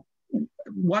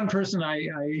 One person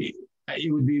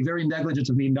it would be very negligent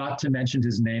of me not to mention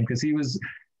his name because he was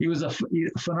a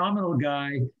phenomenal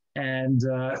guy and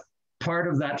part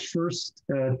of that first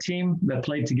team that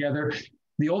played together.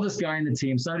 The oldest guy in the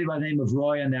team, somebody by the name of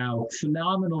Roy Now.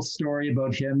 Phenomenal story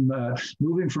about him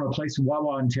moving from a place in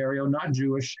Wawa, Ontario, not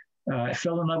Jewish,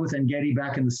 fell in love with Engedi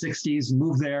back in the 60s,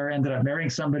 moved there, ended up marrying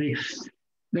somebody.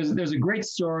 There's a great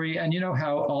story, and you know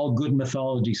how all good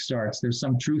mythology starts. There's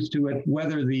some truth to it.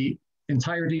 Whether the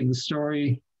entirety of the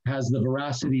story has the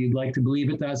veracity you'd like to believe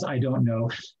it does, I don't know.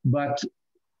 But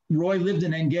Roy lived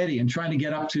in Engedi, and trying to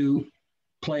get up to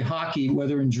play hockey,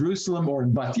 whether in Jerusalem or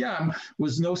in Bat Yam,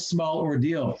 was no small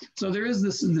ordeal. So there is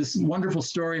this wonderful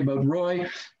story about Roy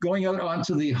going out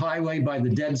onto the highway by the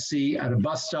Dead Sea at a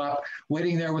bus stop,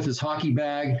 waiting there with his hockey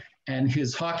bag and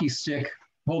his hockey stick,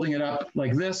 holding it up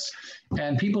like this,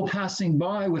 and people passing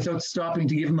by without stopping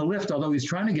to give him a lift, although he's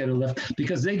trying to get a lift,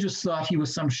 because they just thought he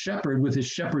was some shepherd with his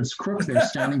shepherd's crook there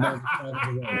standing by the side of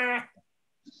the road.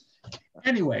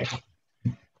 Anyway,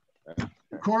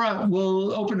 Cora,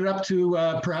 we'll open it up to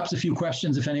perhaps a few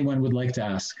questions if anyone would like to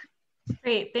ask.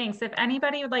 Great, thanks. If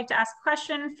anybody would like to ask a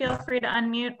question, feel free to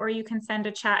unmute, or you can send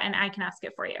a chat and I can ask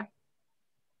it for you.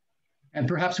 And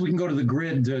perhaps we can go to the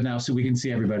grid now so we can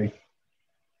see everybody.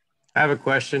 I have a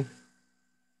question.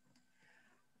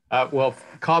 Well,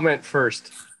 comment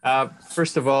first.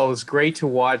 First of all, it was great to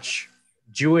watch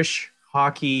Jewish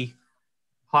hockey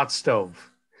hot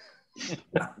stove.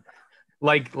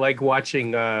 like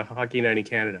watching Hockey Night in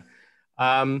Canada.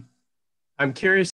 I'm curious